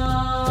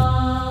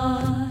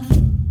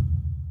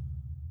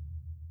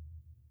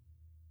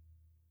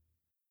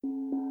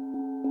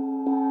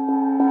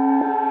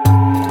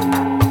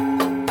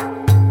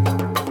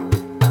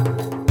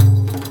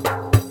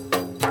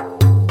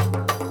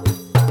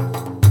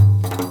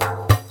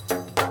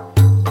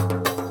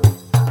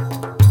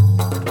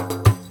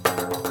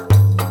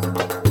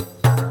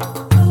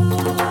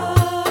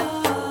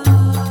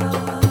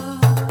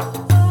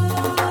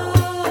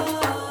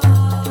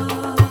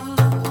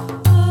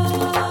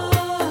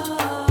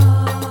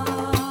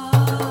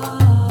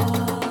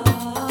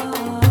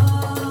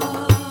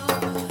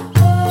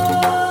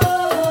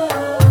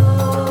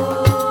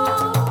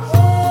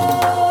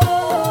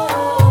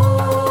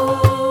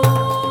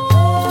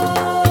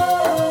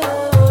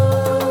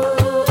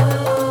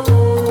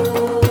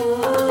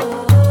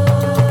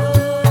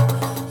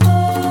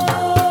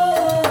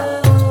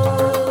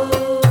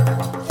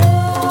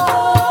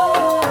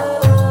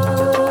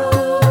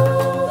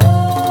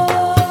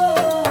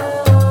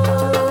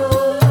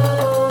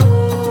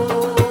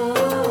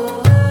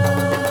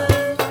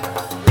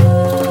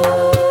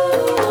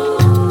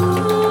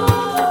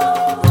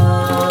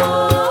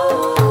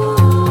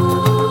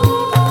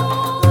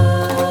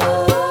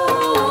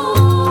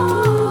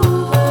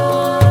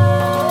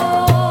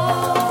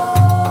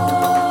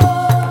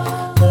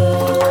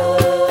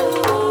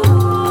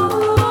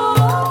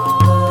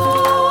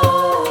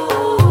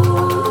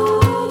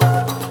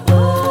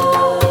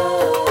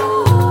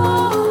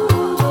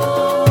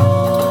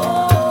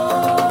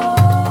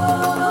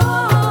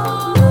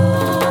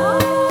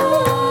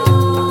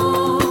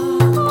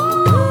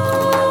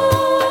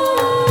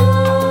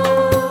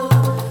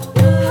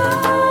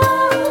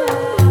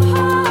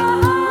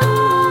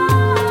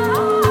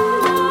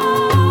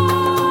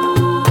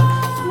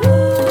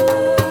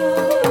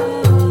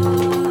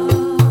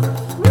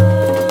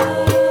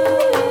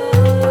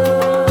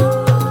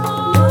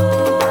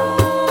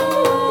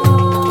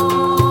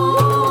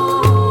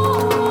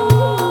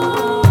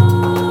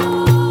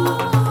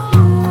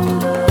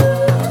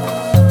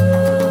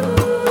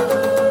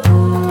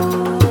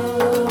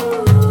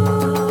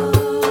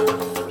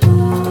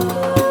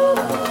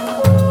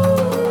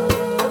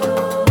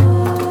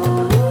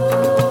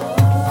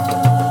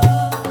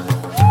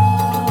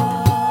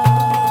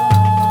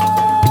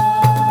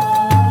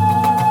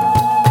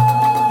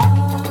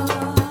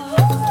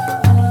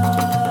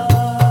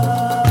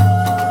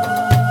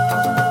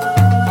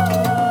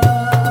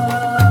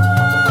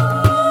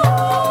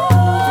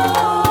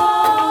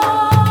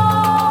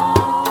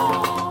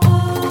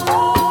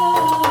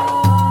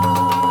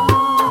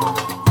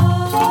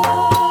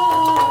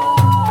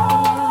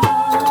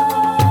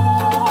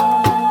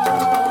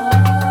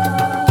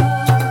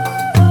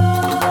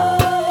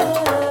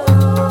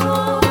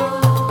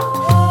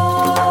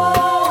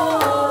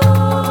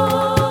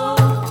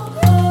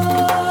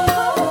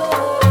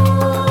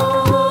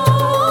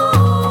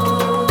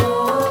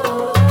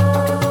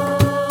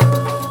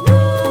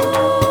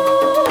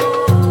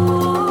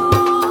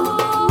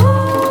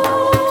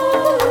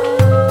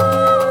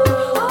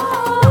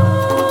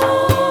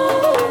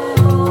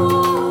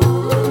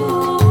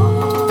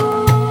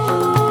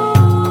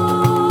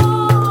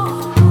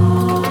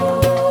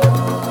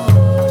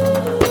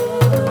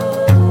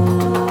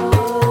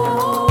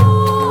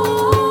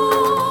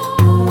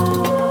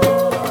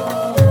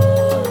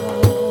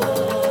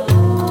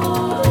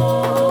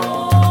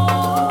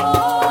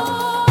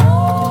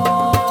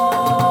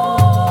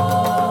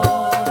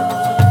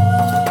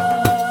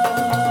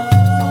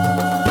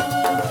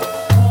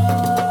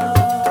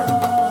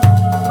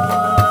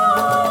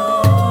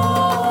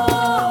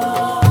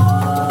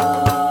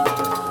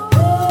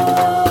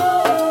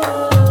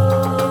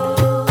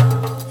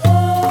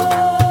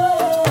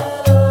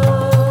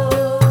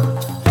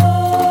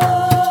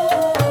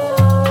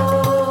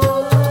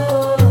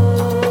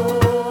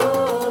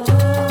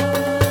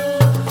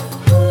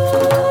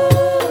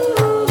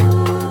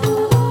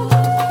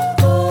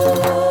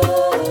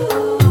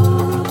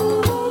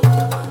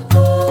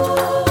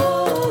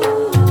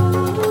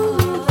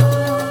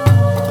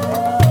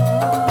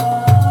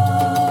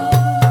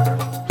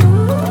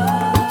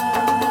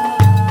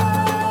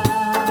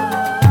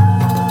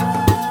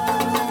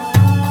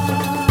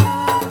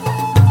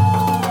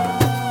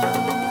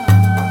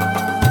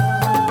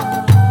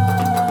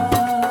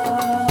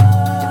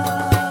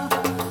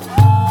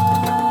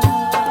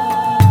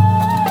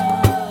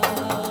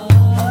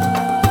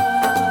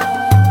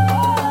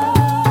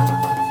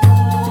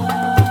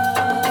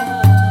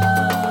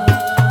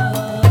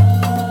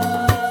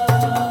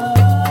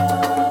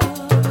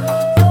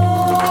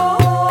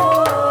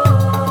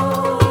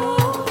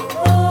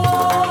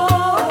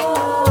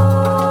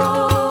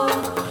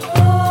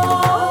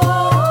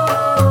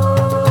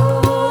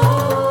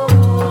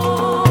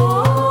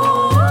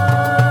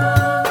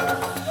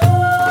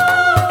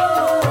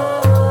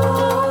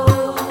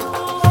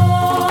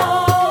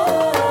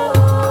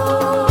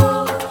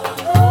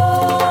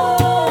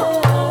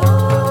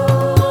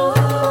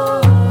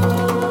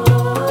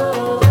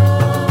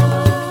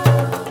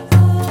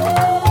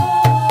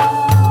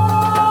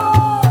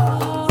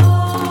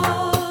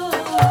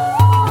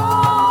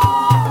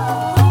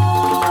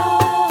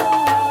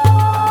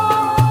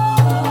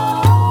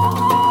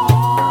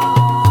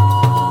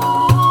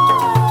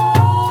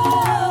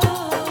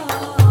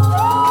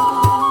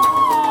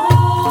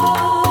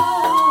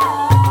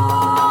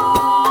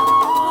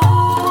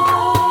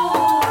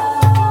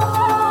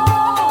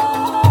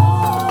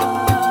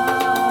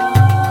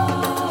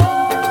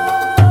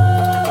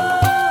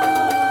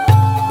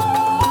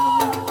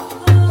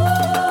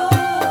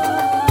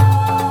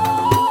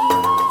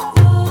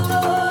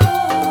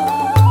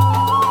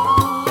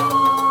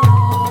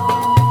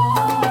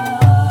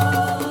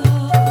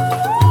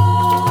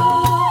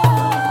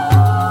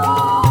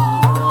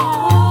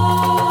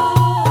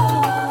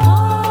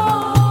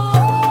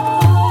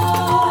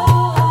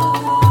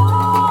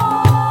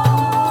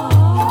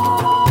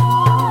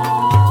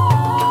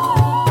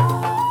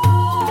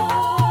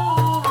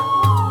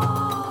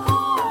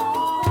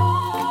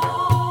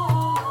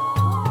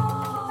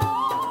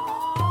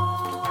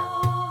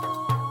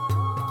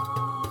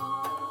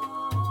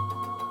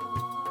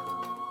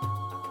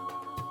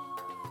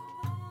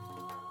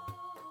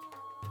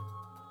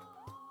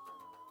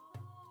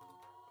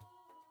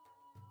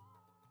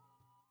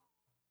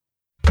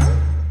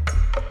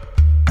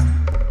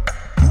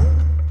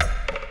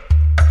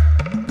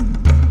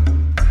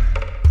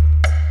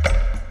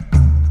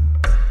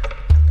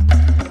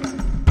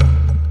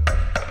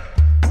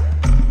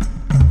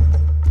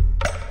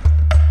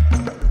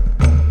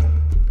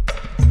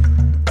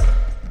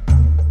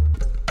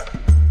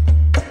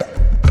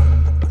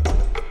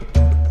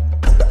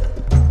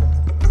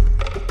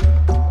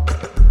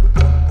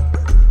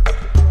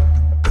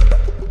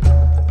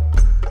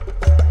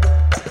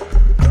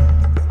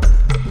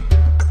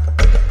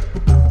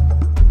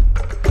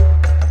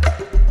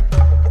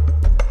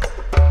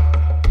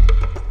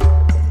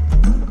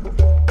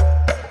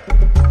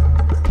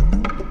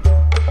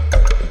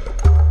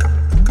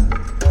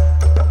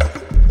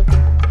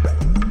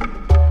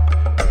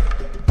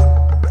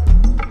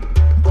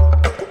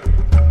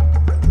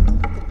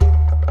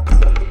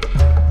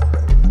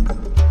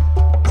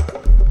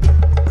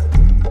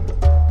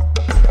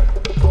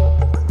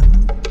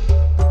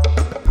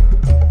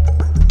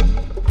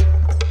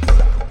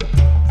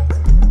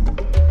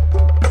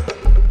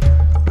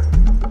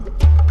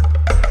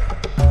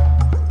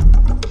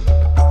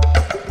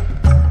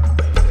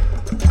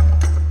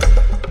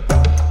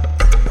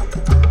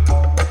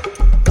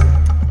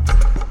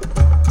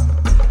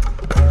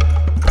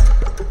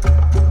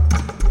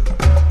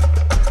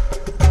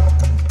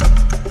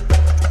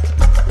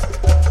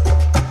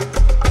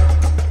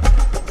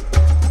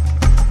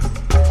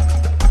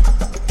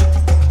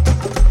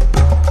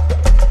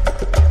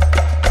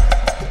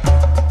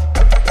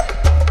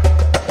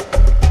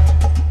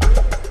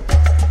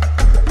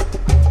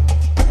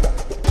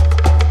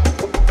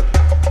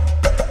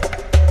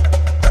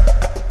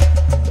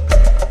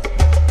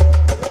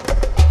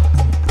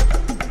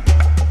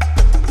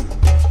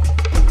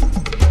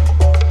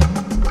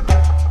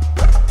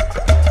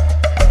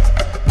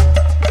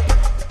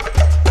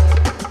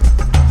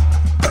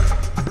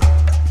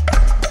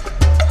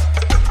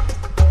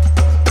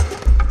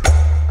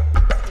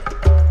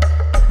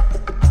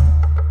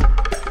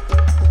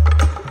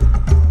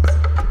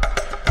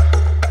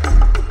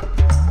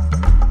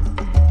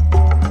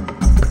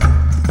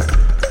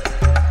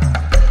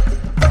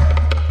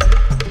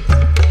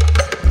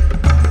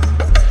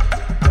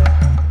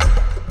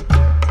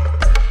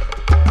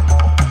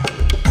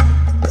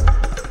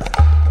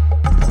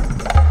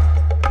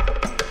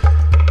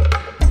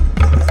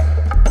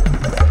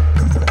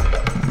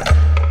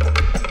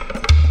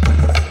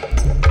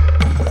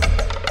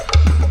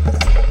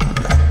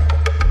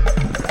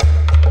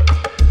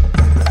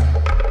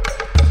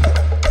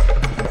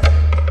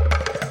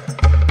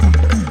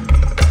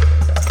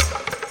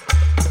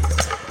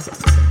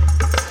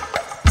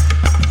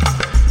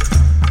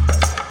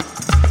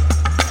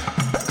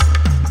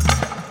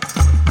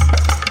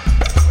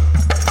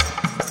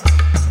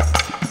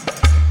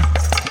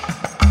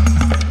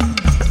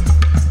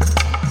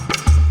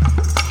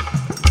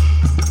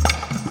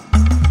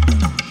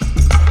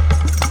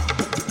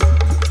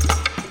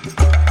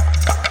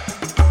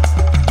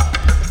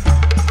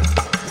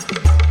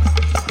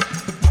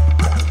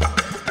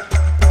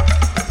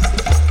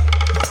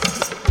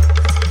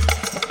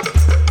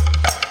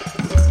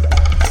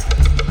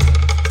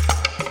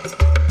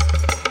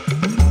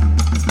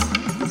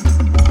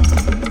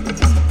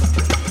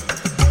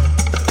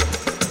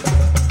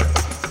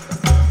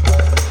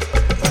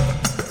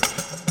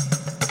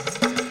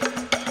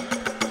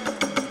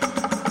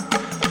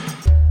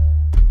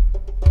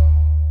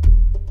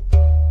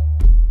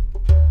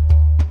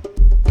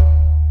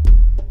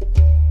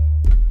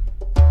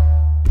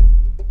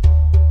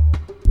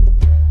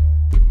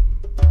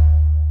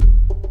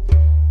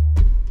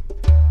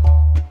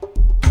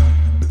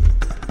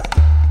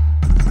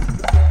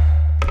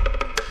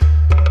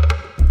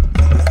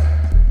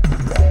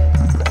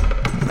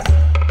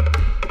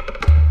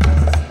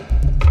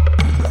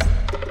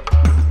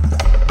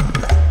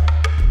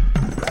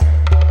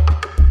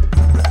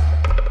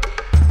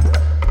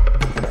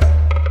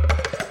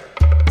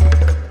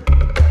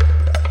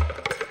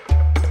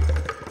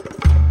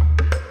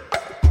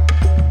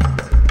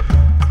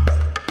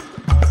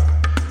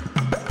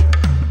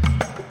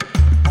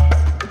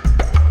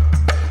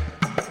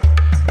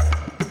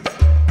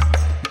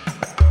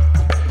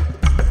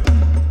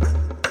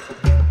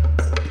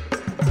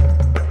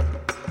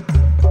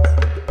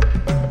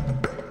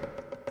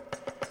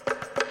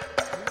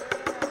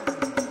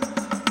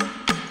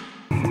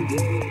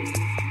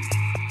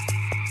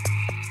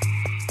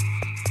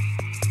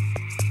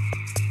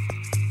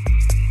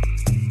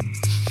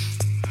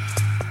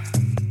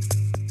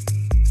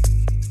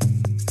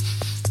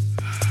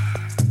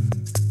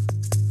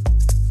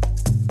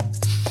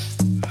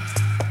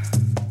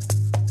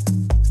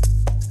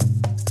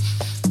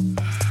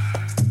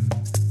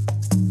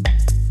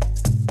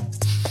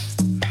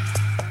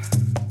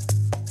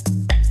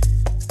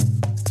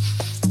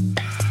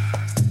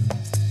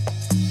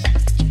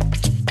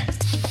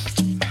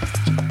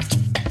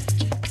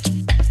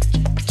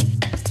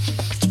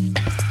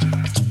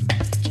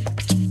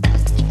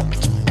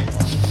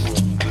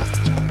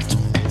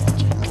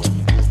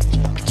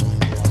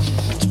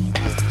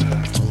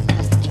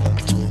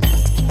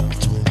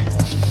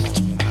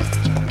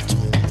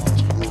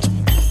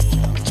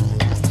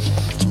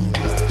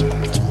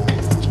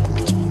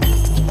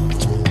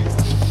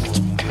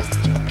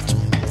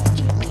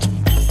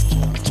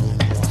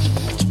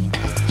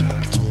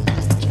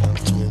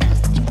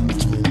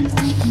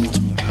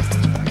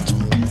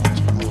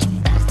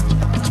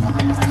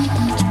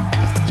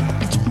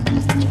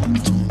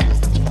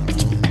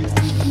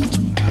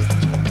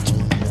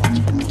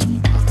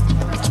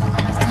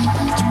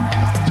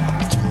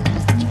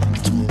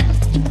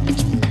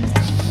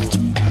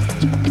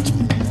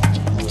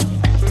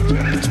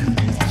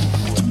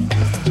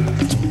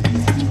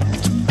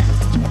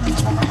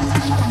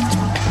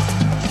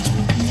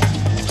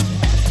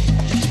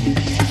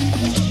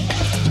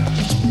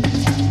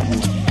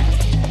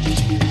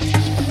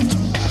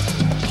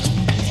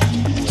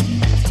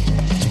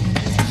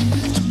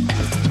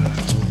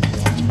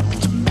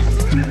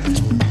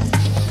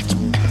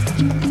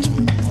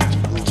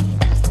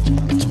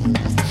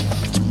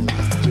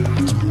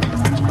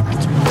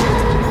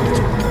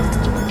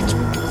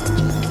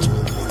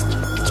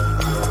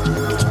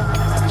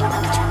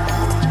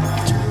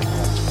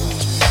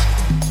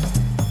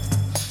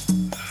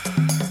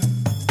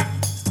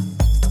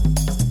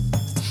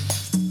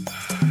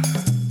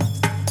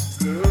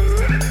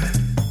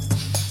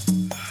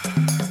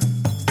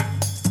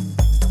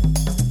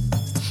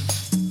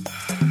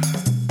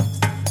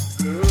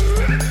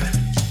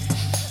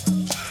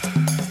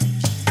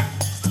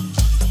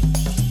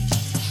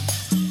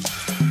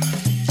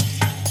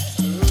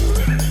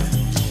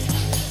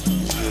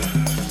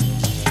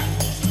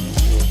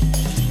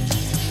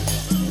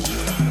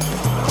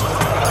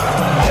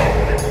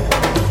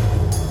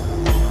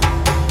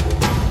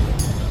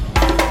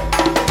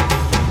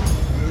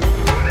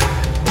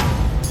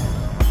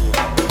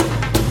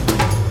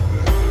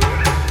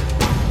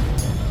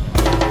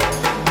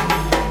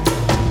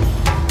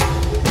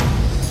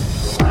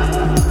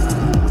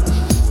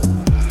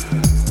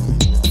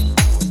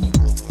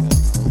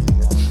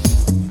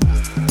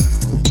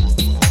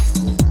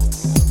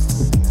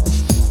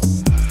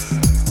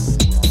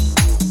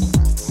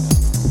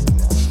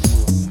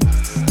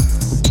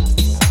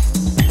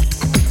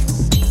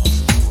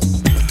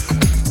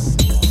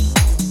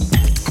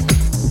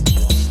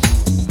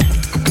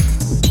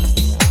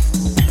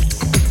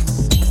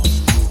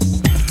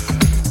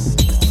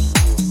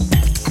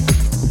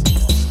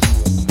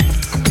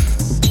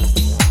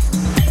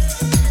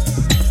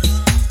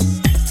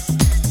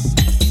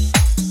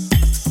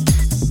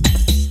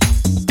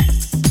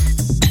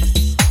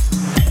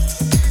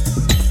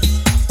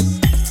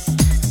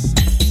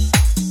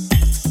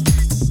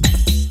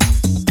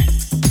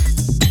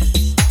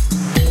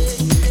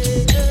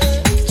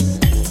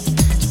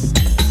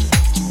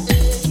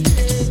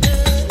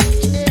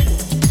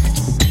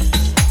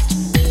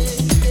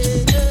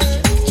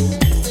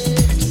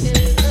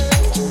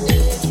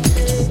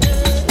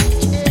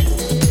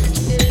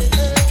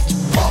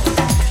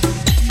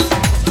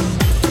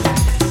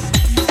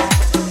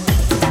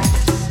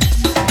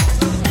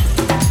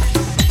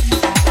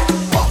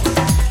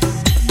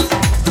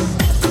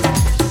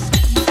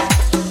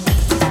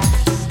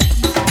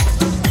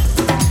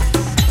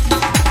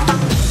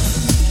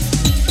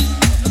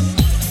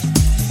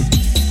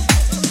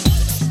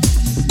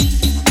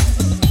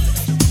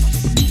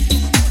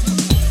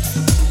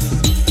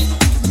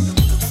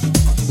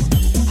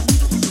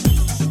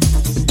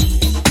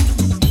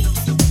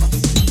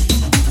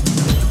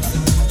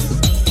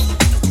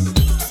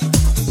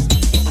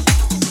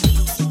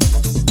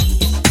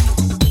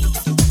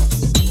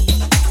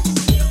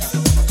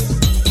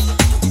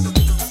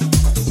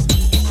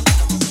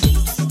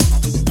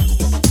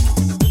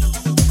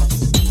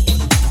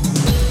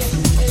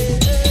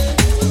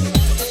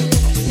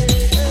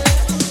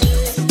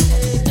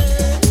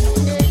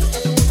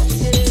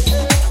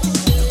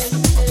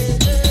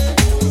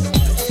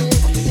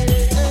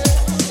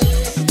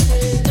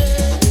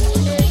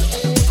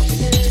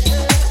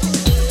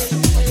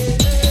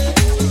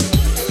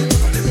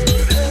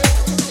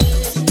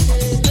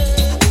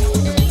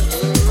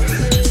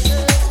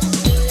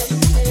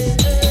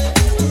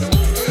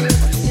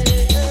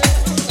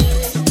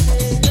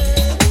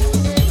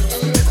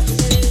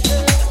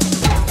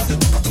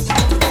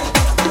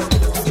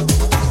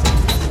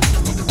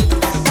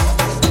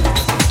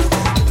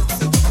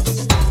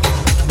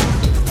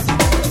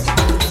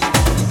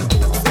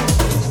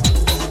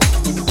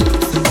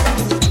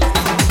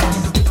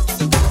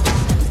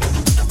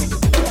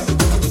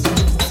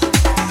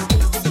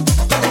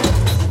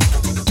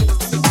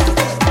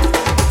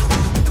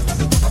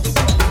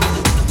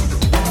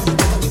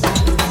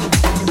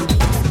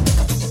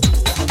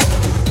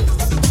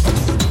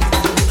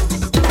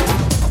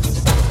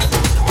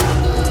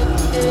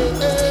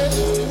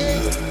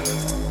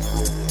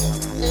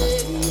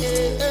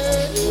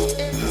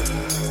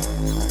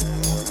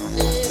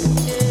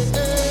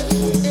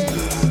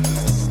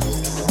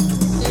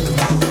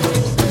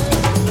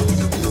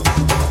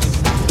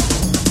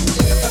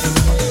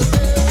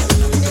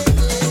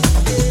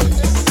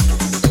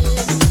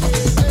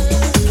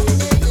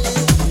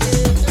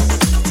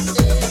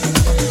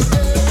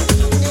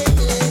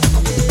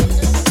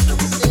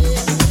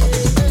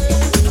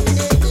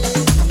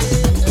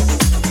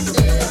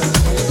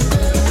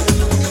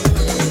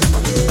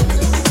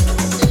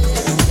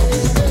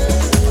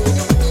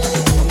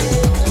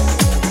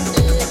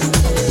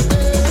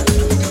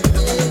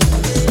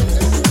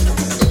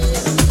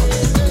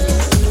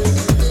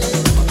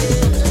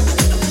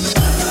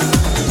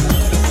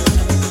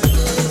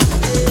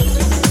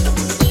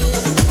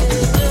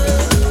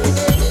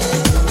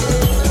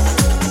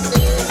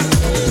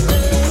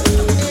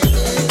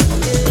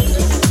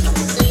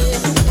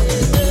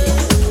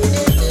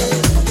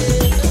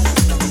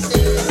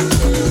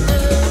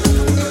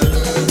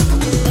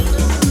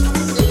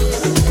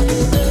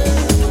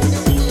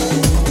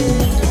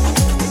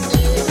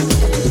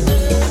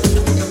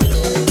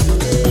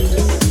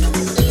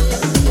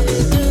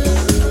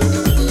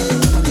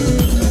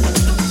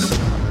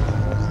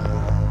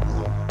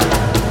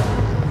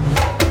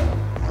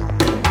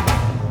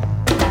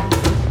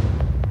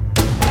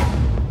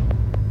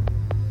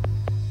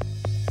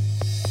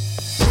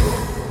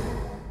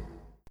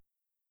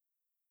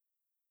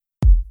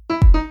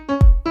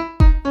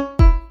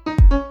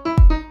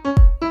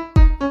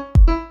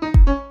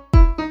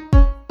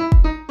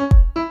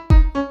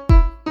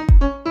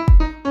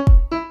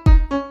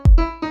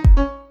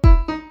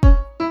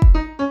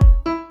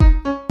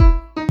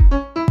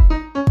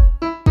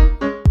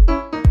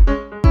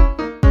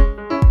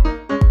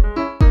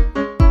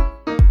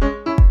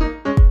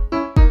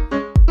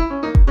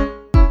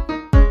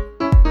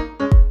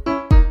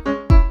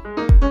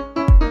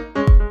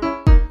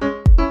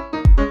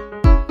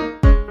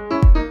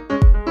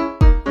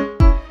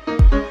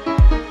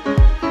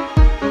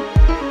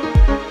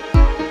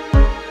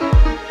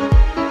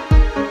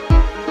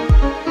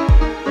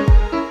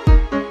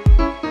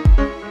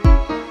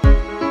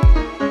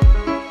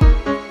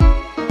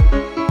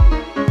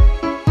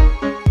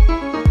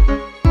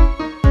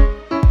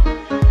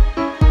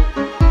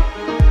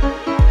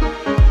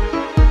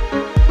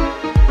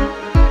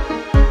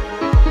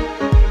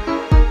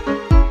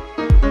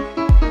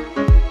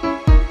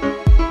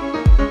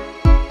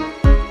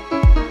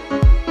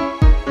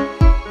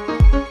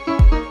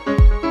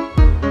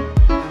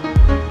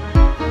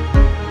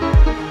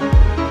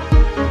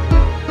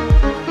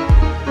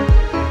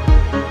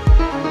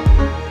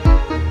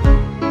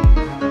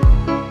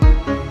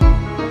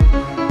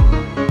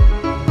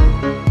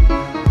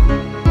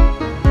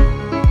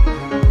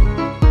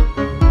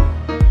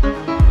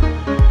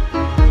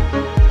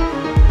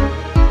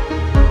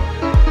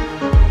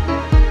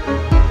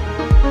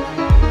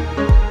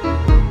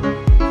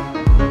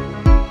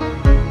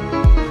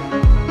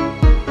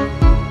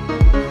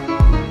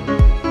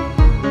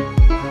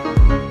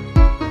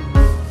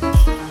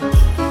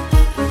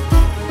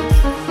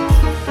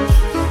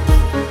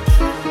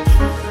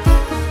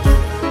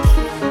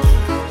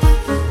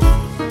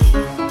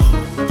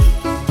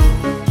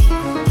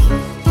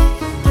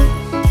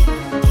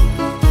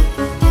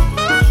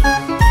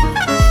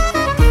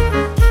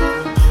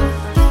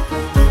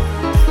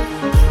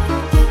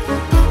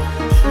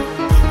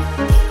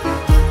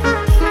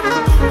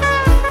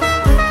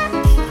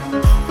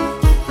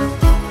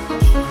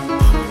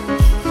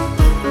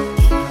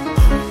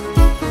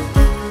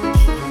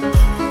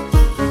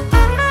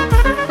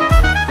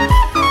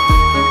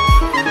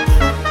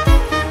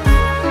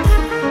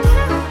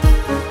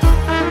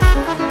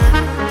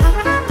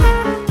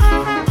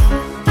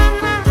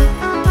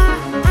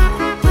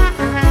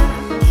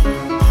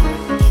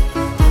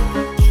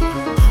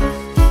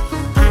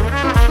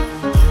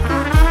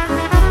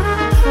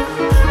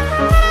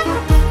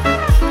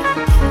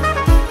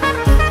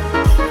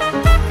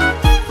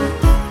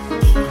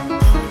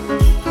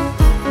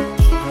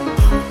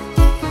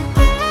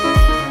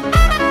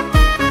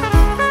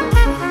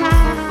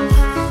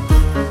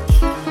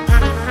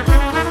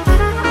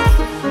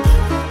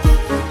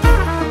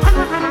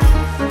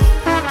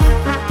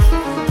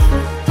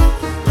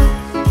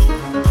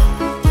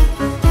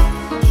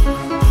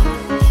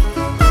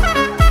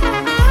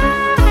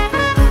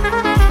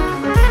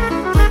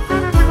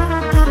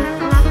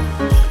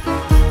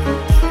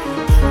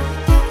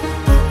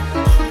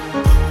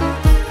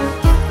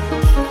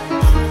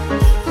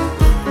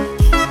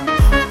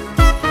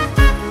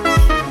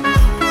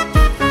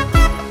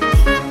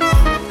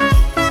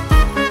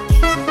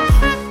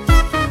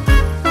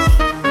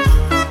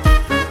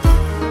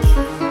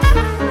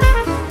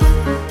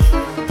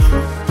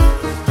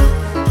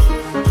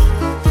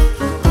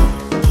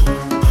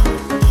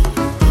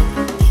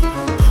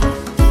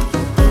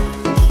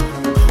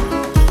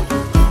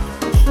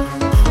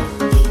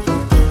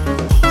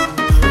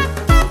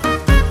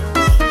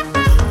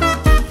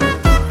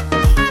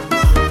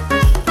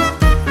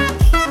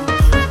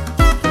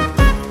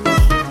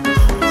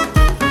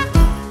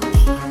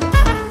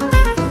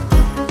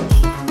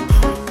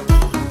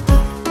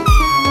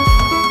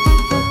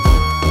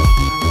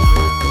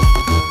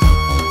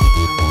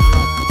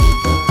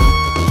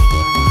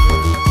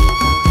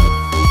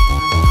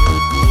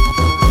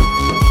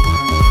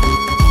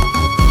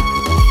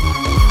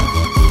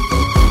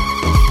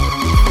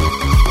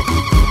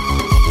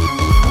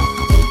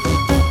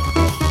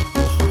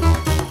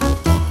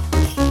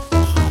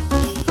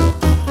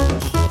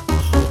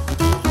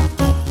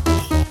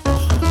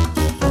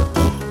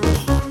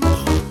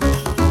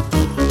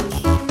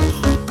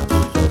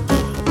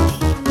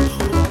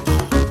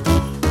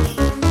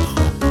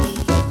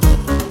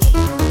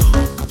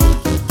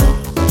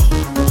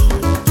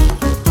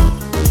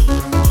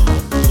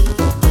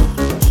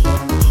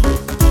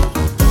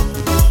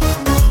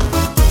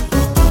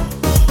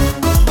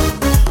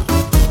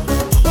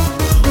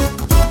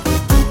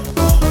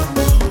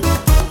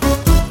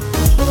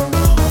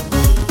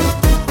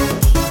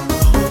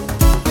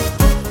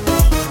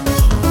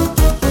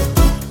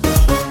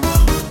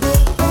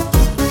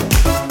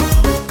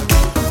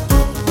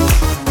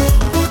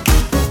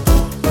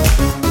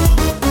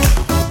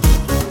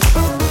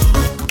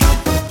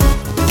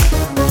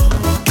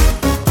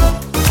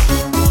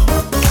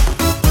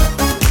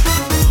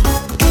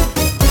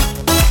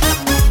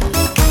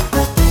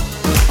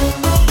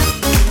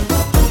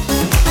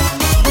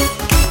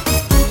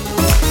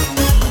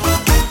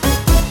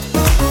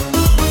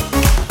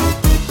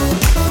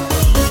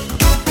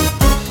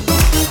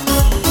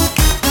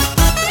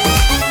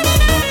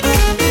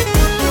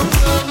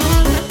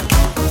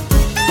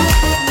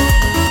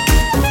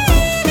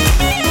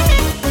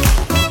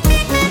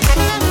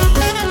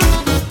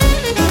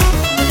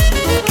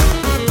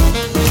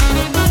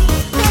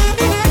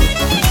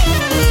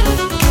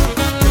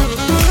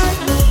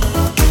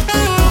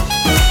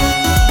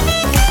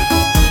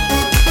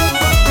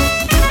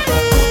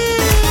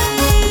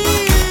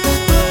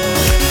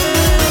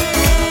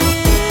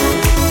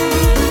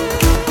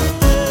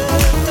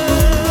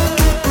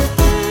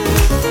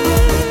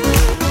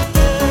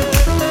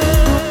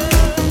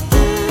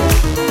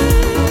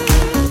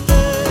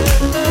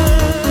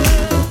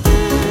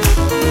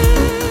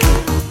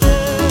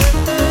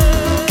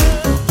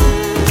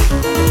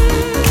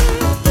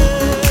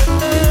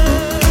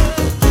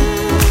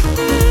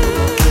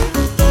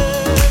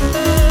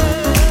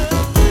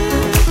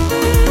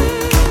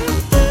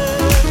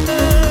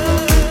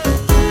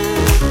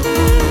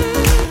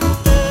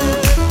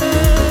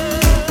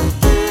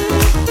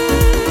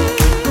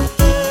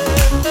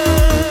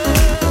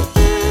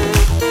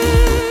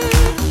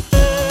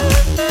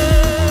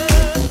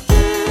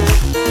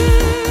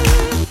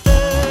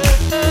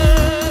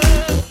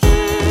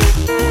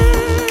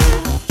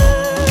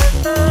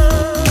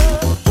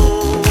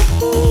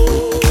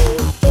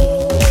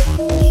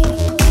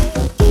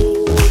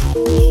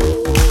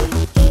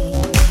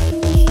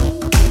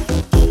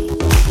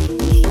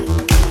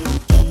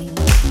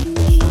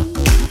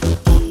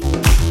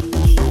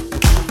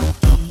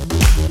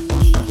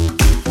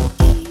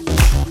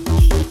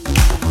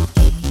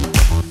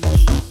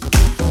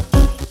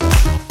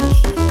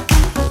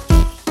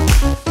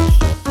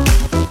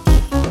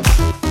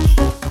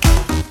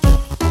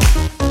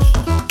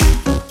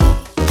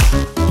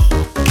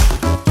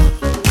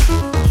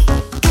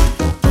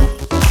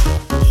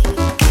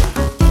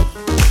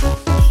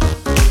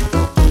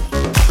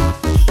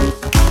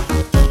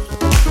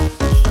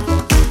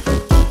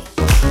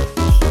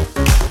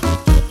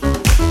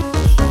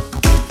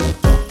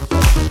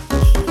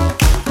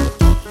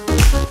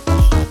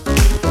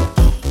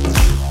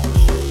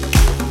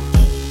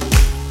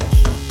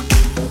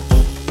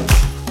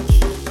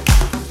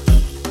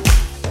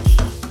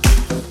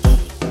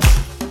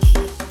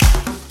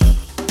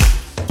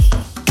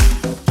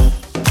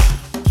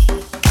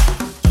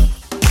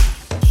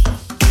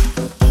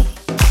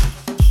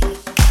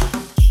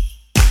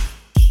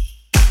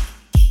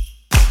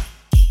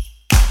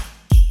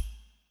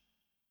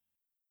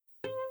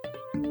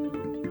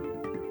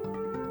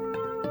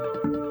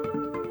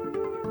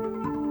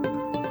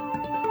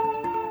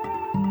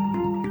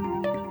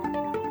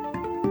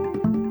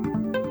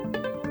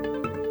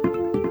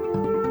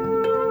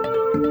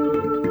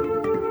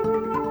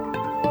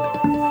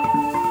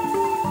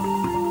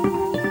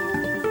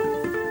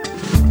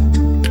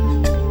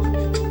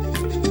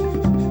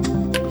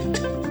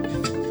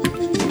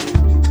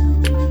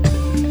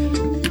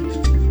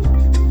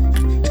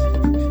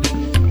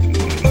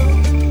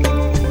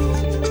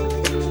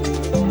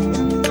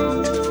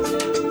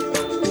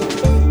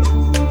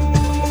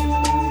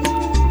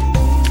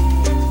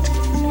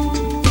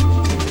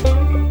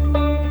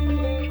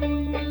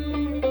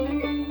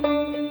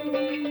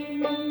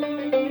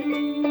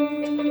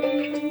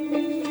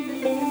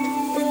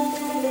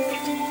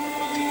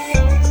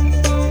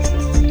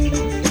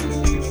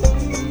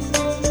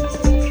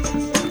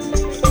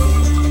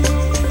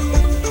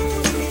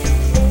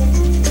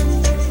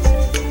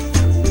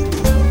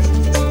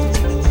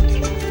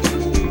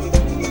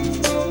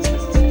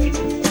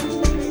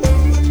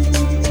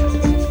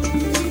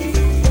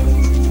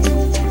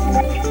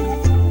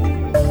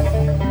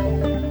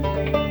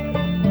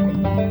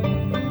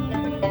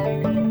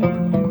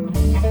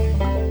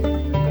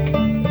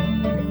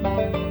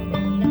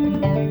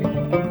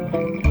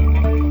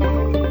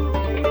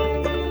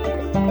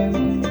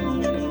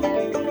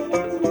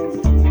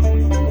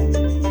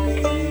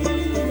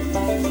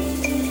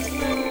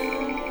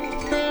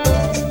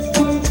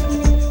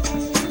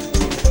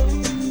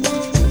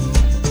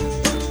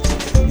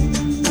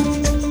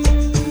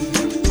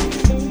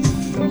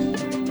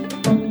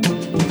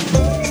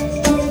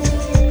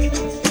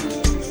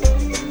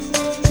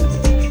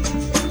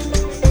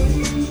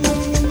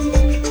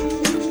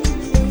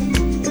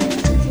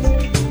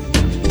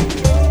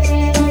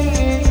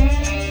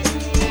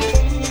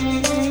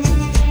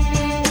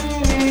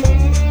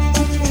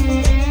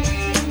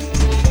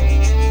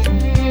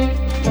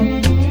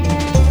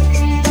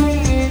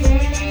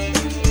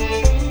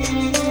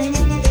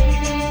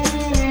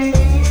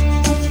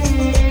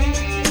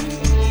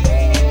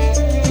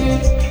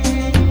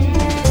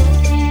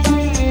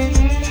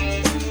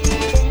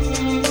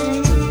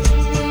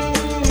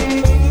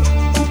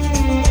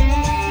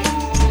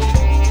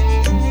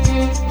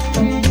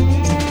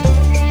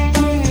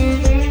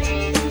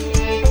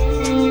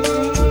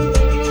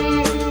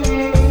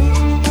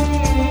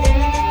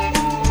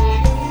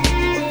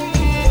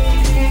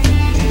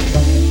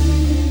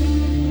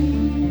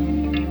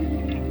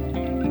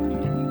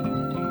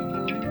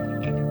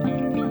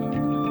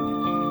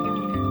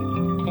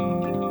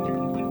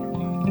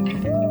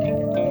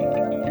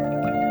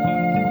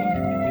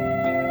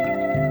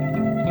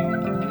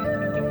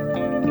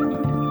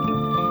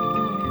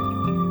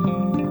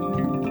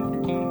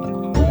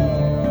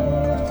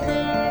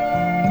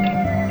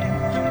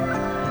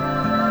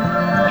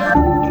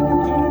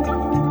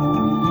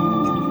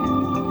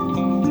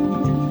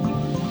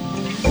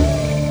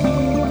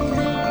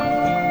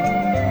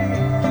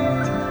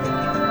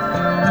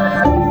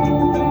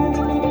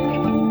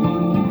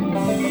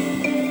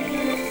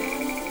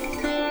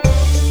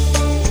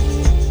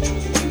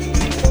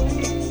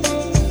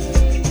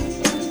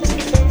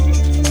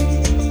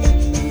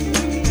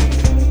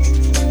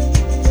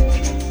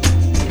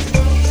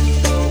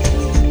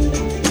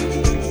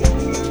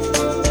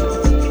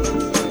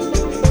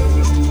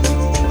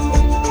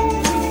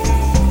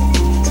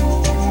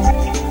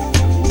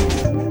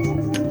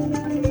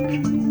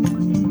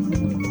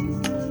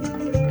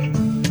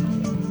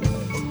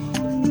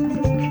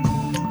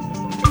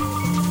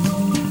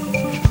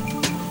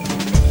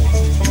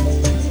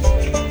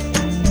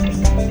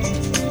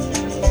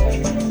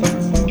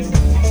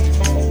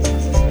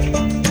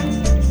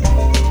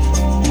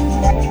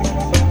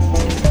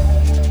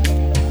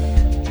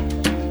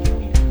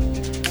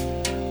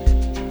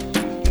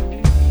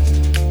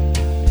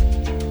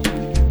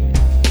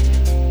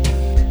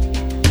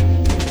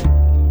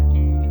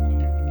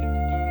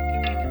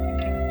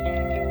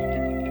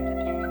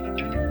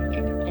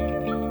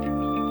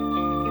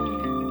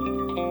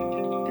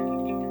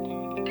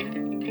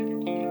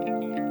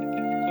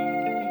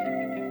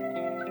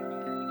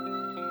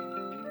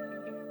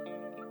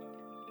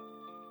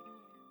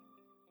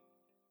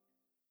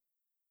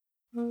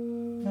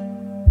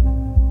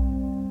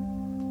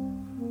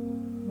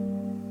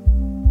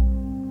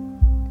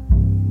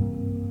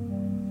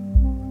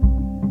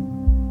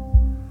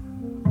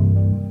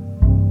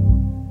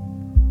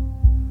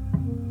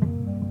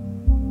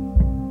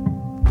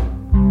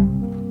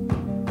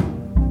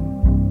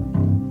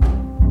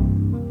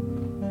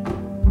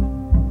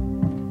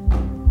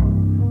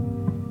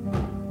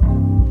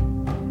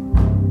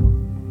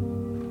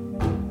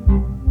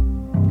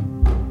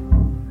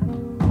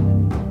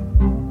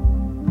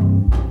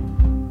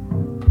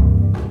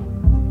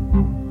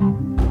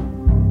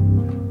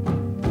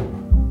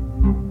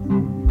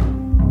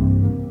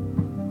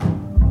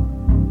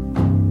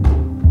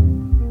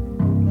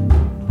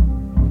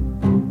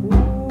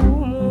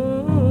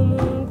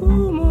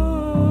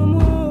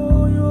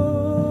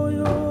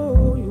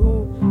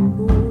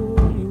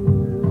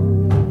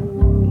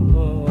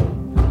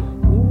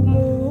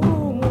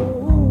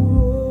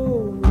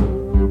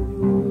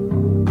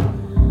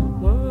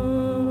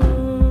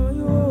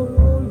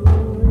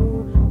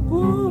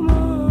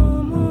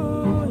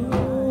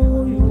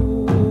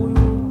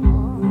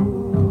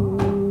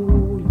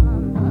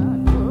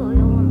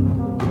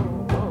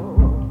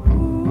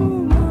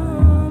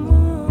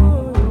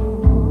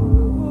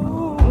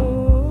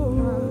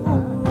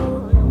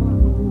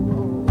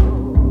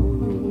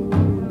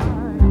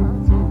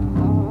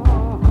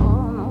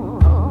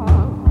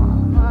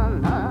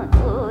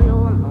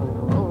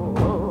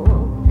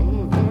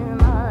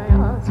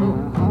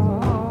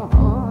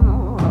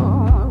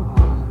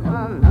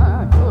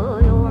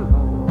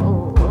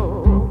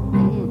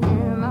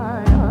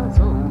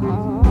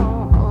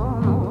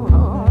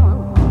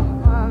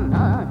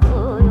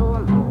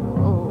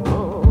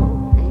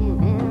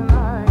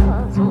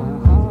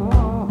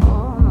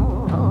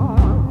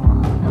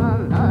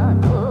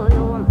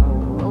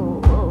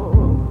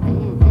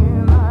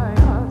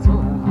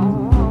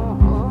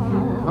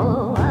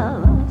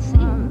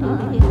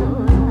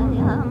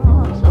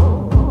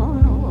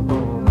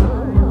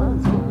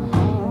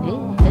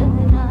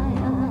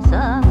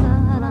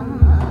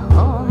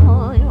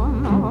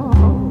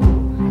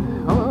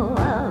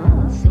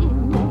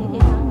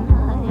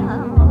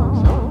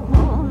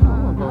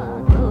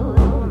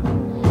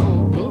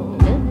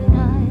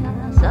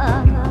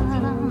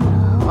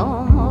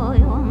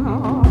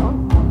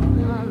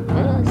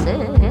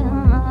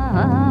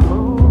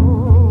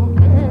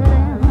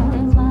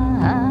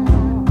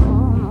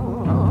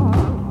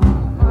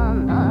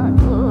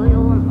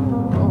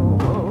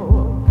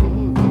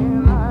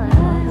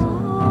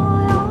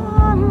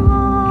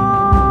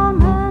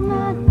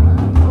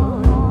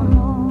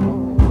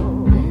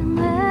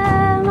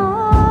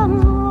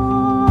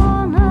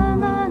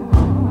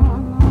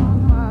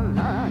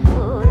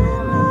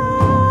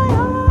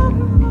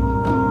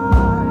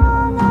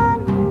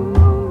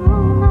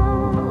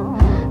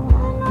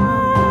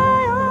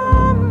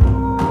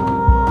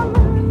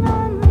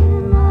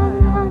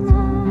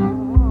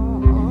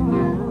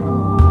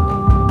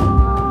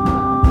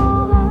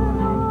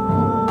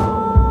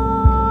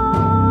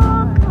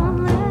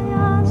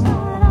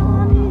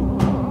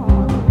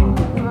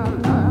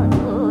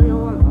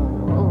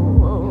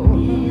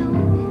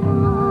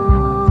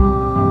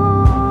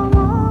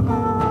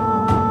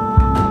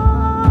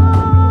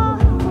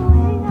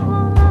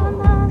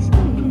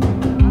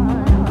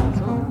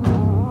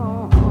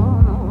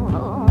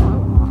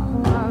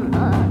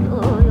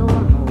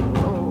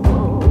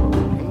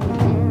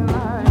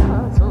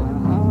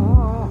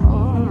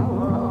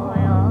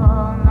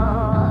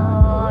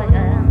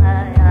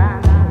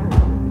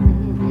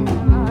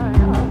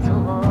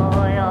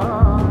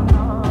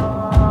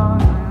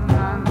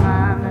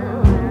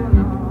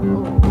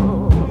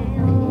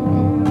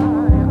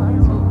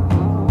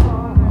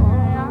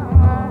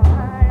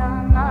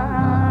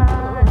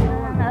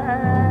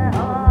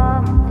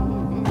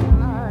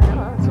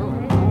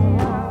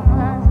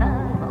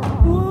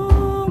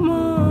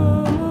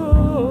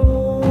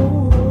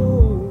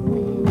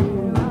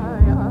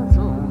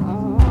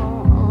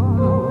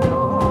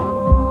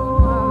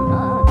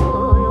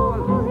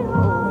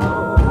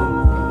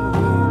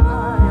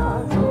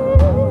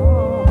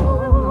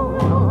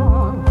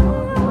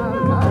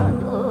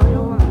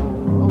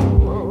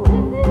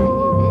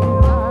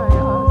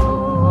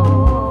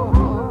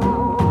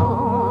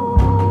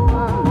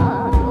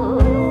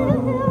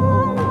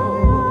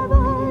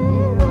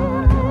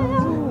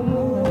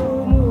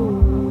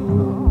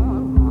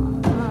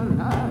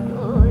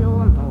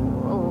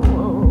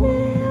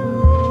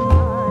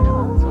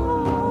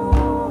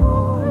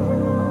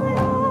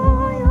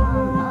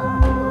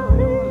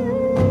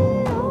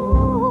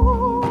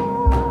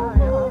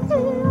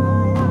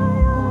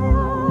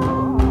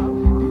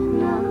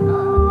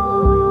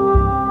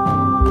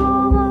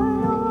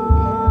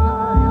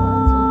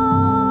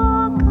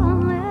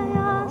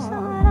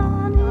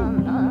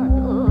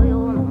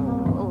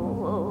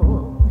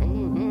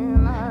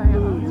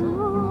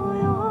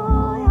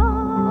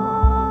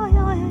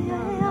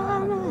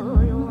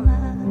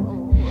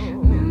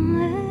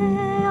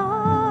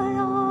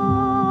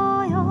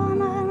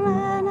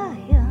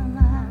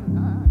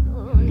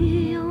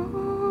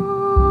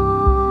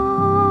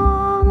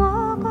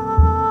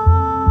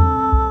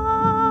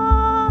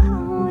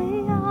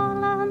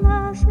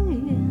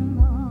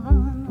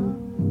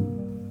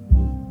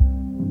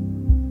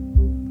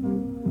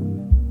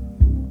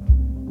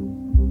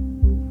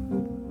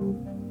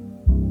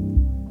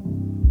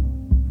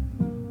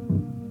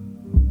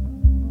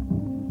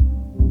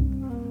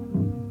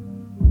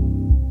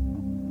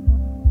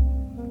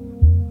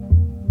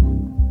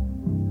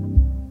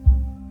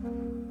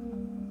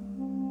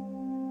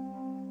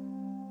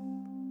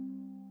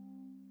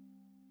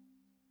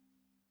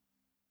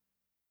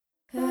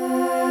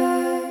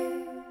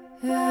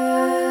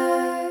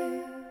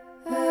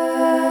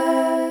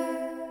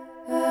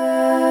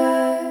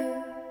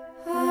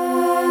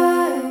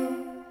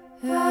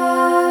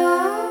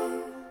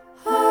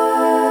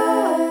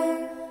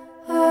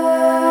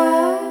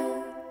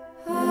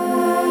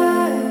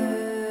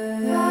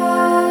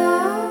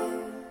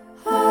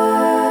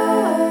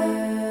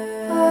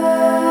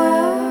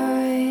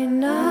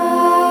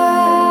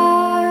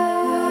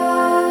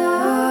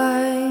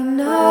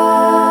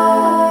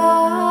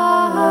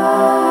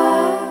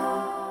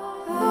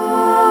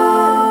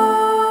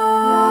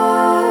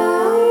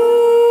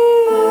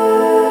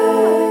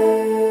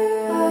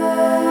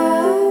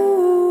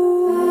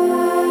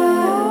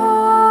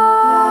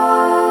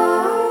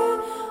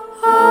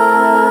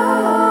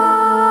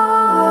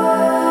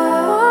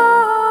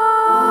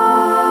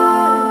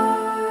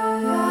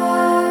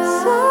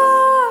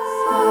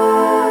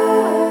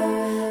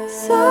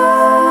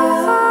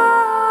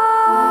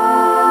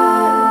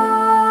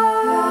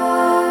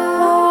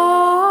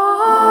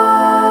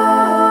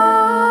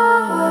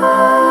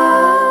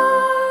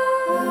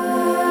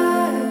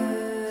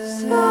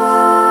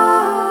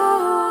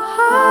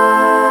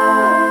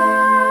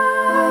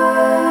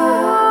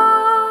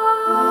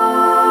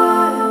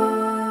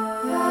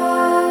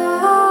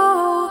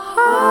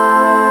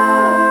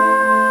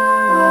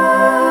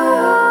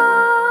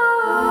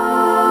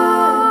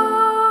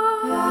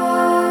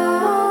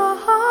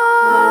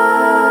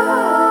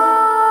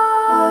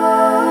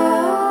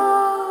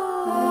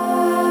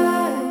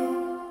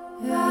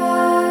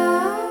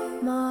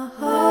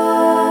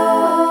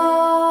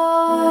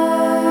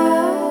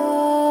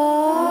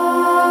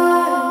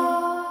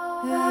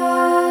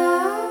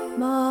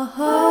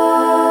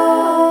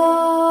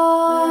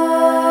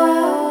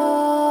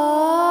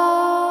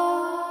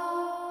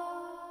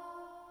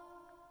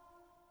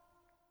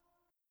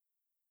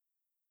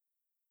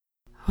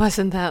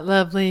 Wasn't that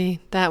lovely?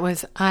 That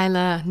was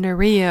Isla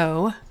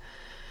Nerio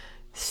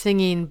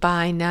singing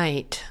By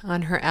Night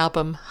on her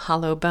album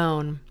Hollow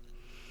Bone.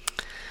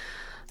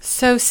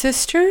 So,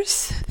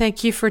 sisters,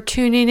 thank you for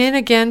tuning in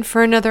again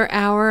for another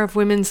hour of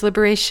women's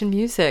liberation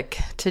music,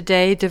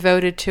 today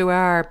devoted to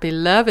our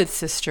beloved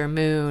sister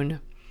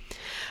Moon.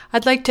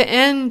 I'd like to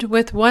end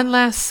with one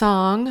last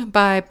song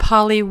by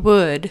Polly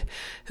Wood,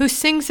 who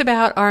sings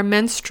about our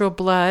menstrual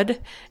blood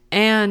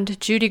and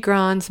Judy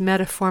Grann's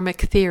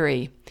metaformic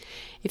theory.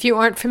 If you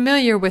aren't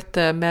familiar with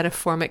the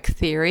metaformic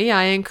theory,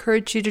 I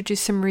encourage you to do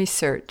some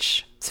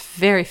research. It's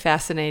very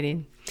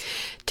fascinating.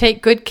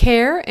 Take good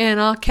care,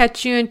 and I'll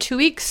catch you in 2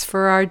 weeks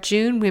for our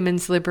June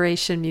Women's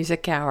Liberation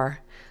Music Hour.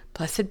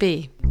 Blessed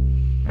be.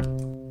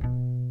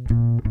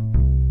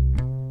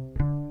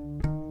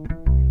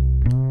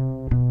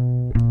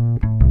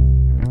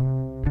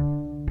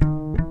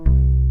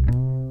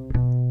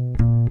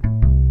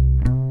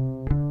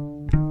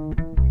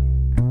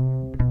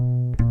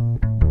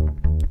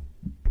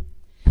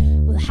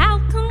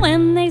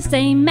 When they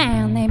say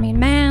man, they mean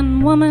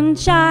man, woman,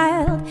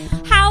 child.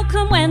 How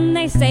come when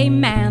they say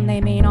man, they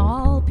mean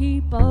all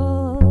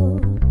people?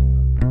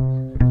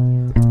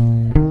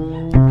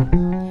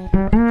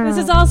 This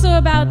is also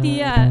about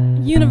the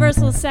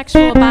universal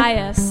sexual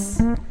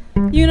bias.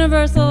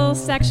 Universal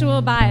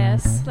sexual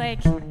bias,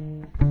 like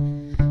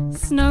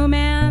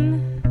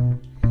snowman,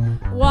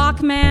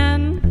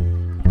 walkman,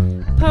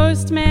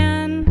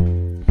 postman,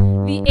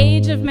 the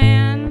age of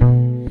man,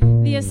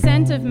 the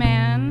ascent of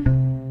man,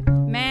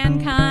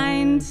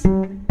 mankind.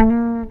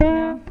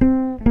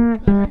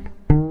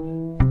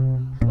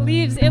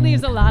 It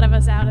leaves a lot of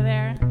us out of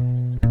there.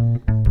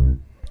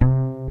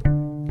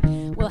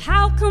 Well,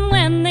 how come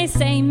when they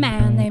say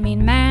man, they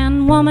mean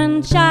man,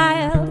 woman,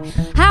 child?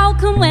 How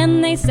come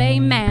when they say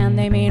man,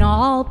 they mean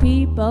all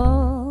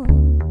people?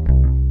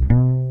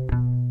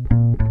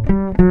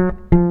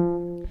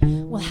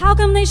 Well, how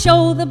come they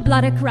show the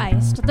blood of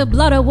Christ, the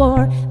blood of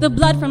war, the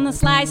blood from the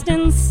sliced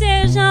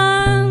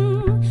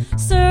incision,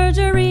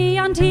 surgery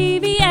on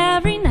TV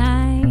every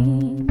night?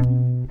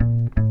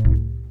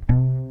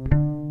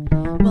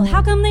 Well,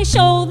 how come they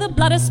show the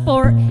blood of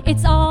sport?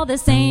 It's all the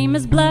same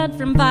as blood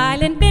from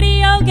violent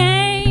video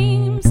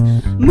games.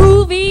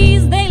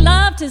 Movies they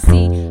love to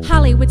see,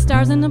 Hollywood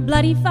stars in a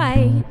bloody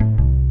fight.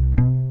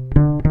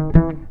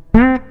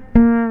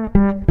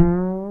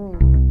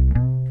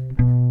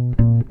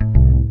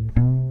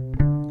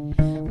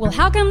 Well,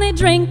 how come they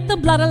drink the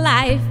blood of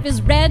life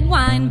is red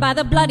wine by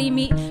the bloody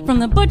meat from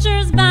the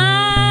butcher's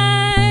vine?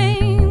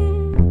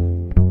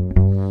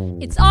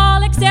 It's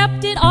all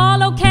accepted,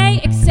 all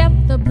okay,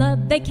 except the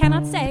blood they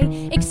cannot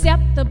say,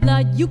 except the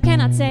blood you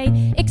cannot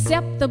say,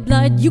 except the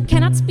blood you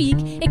cannot speak,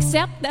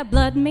 except that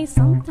blood may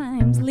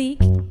sometimes leak.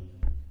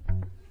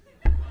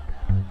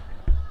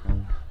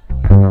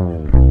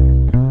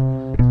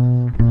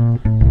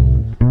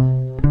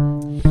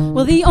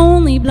 Well, the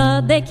only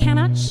blood they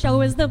cannot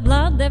show is the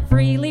blood that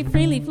freely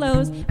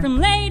flows from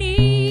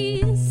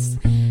ladies,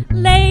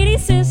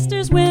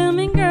 sisters,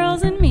 women,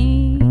 girls, and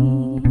me.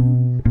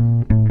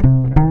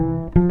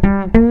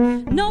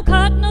 No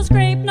cut, no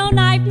scrape, no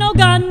knife, no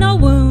gun, no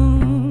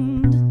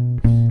wound.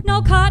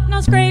 No cut, no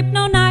scrape,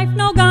 no knife,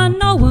 no gun,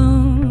 no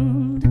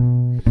wound.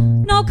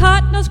 No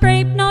cut, no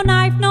scrape, no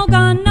knife, no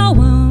gun, no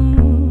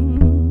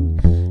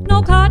wound.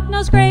 No cut,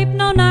 no scrape,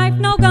 no knife,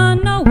 no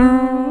gun, no wound.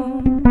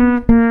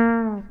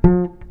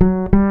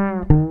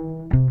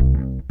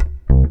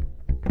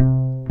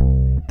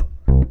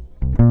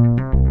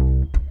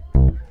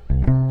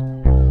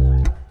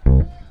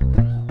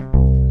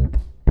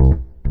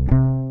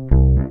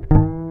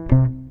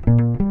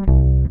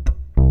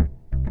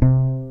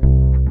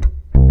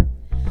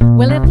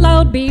 Well, it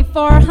flowed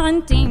before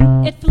hunting,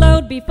 it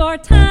flowed before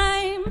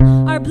time.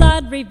 Our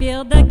blood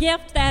revealed the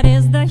gift that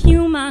is the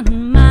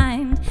human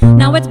mind.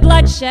 Now it's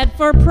bloodshed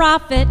for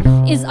profit.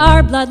 Is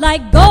our blood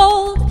like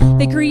gold?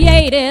 They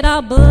created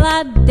a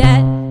blood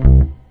debt,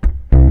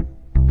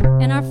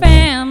 and our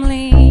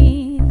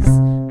families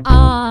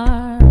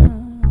are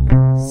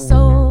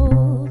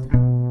sold.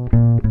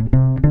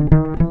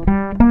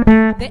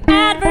 They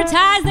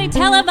advertise, they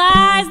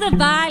televise the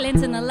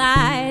violence and the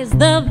lies,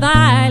 the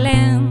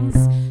violence,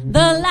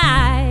 the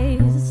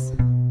lies.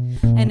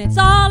 And it's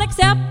all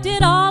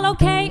accepted, all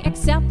okay,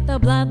 except the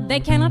blood they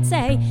cannot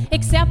say,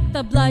 except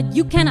the blood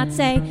you cannot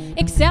say,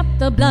 except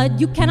the blood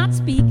you cannot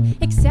speak,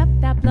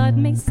 except that blood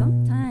may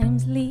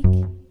sometimes leak.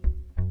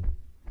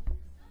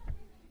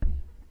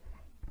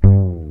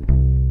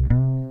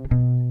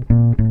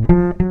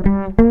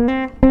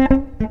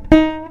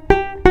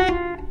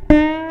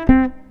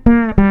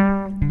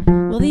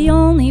 Well, the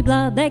only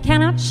blood they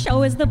cannot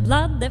show is the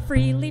blood that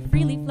freely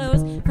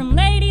flows from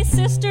ladies,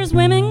 sisters,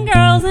 women,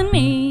 girls, and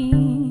me.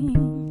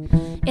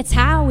 It's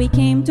how we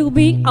came to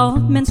be all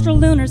menstrual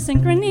lunar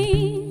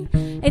synchrony.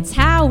 It's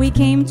how we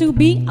came to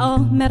be all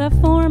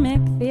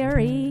metaformic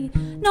theory.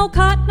 No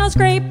cut, no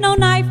scrape, no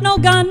knife, no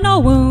gun, no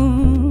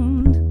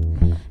wound.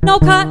 No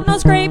cut, no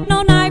scrape,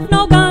 no knife,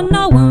 no gun,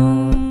 no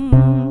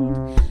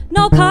wound.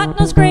 No cut,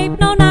 no scrape,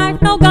 no knife,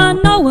 no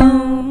gun, no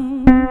wound.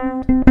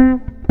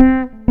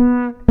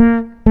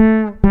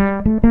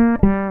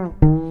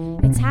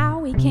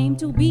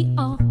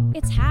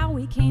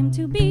 came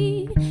to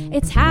be.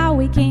 It's how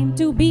we came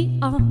to be.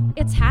 Oh,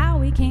 it's how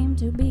we came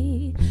to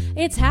be.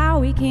 It's how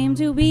we came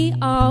to be.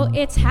 Oh,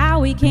 it's how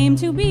we came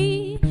to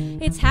be.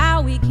 It's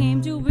how we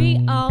came to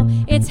be. Oh,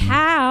 it's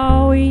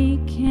how we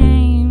came.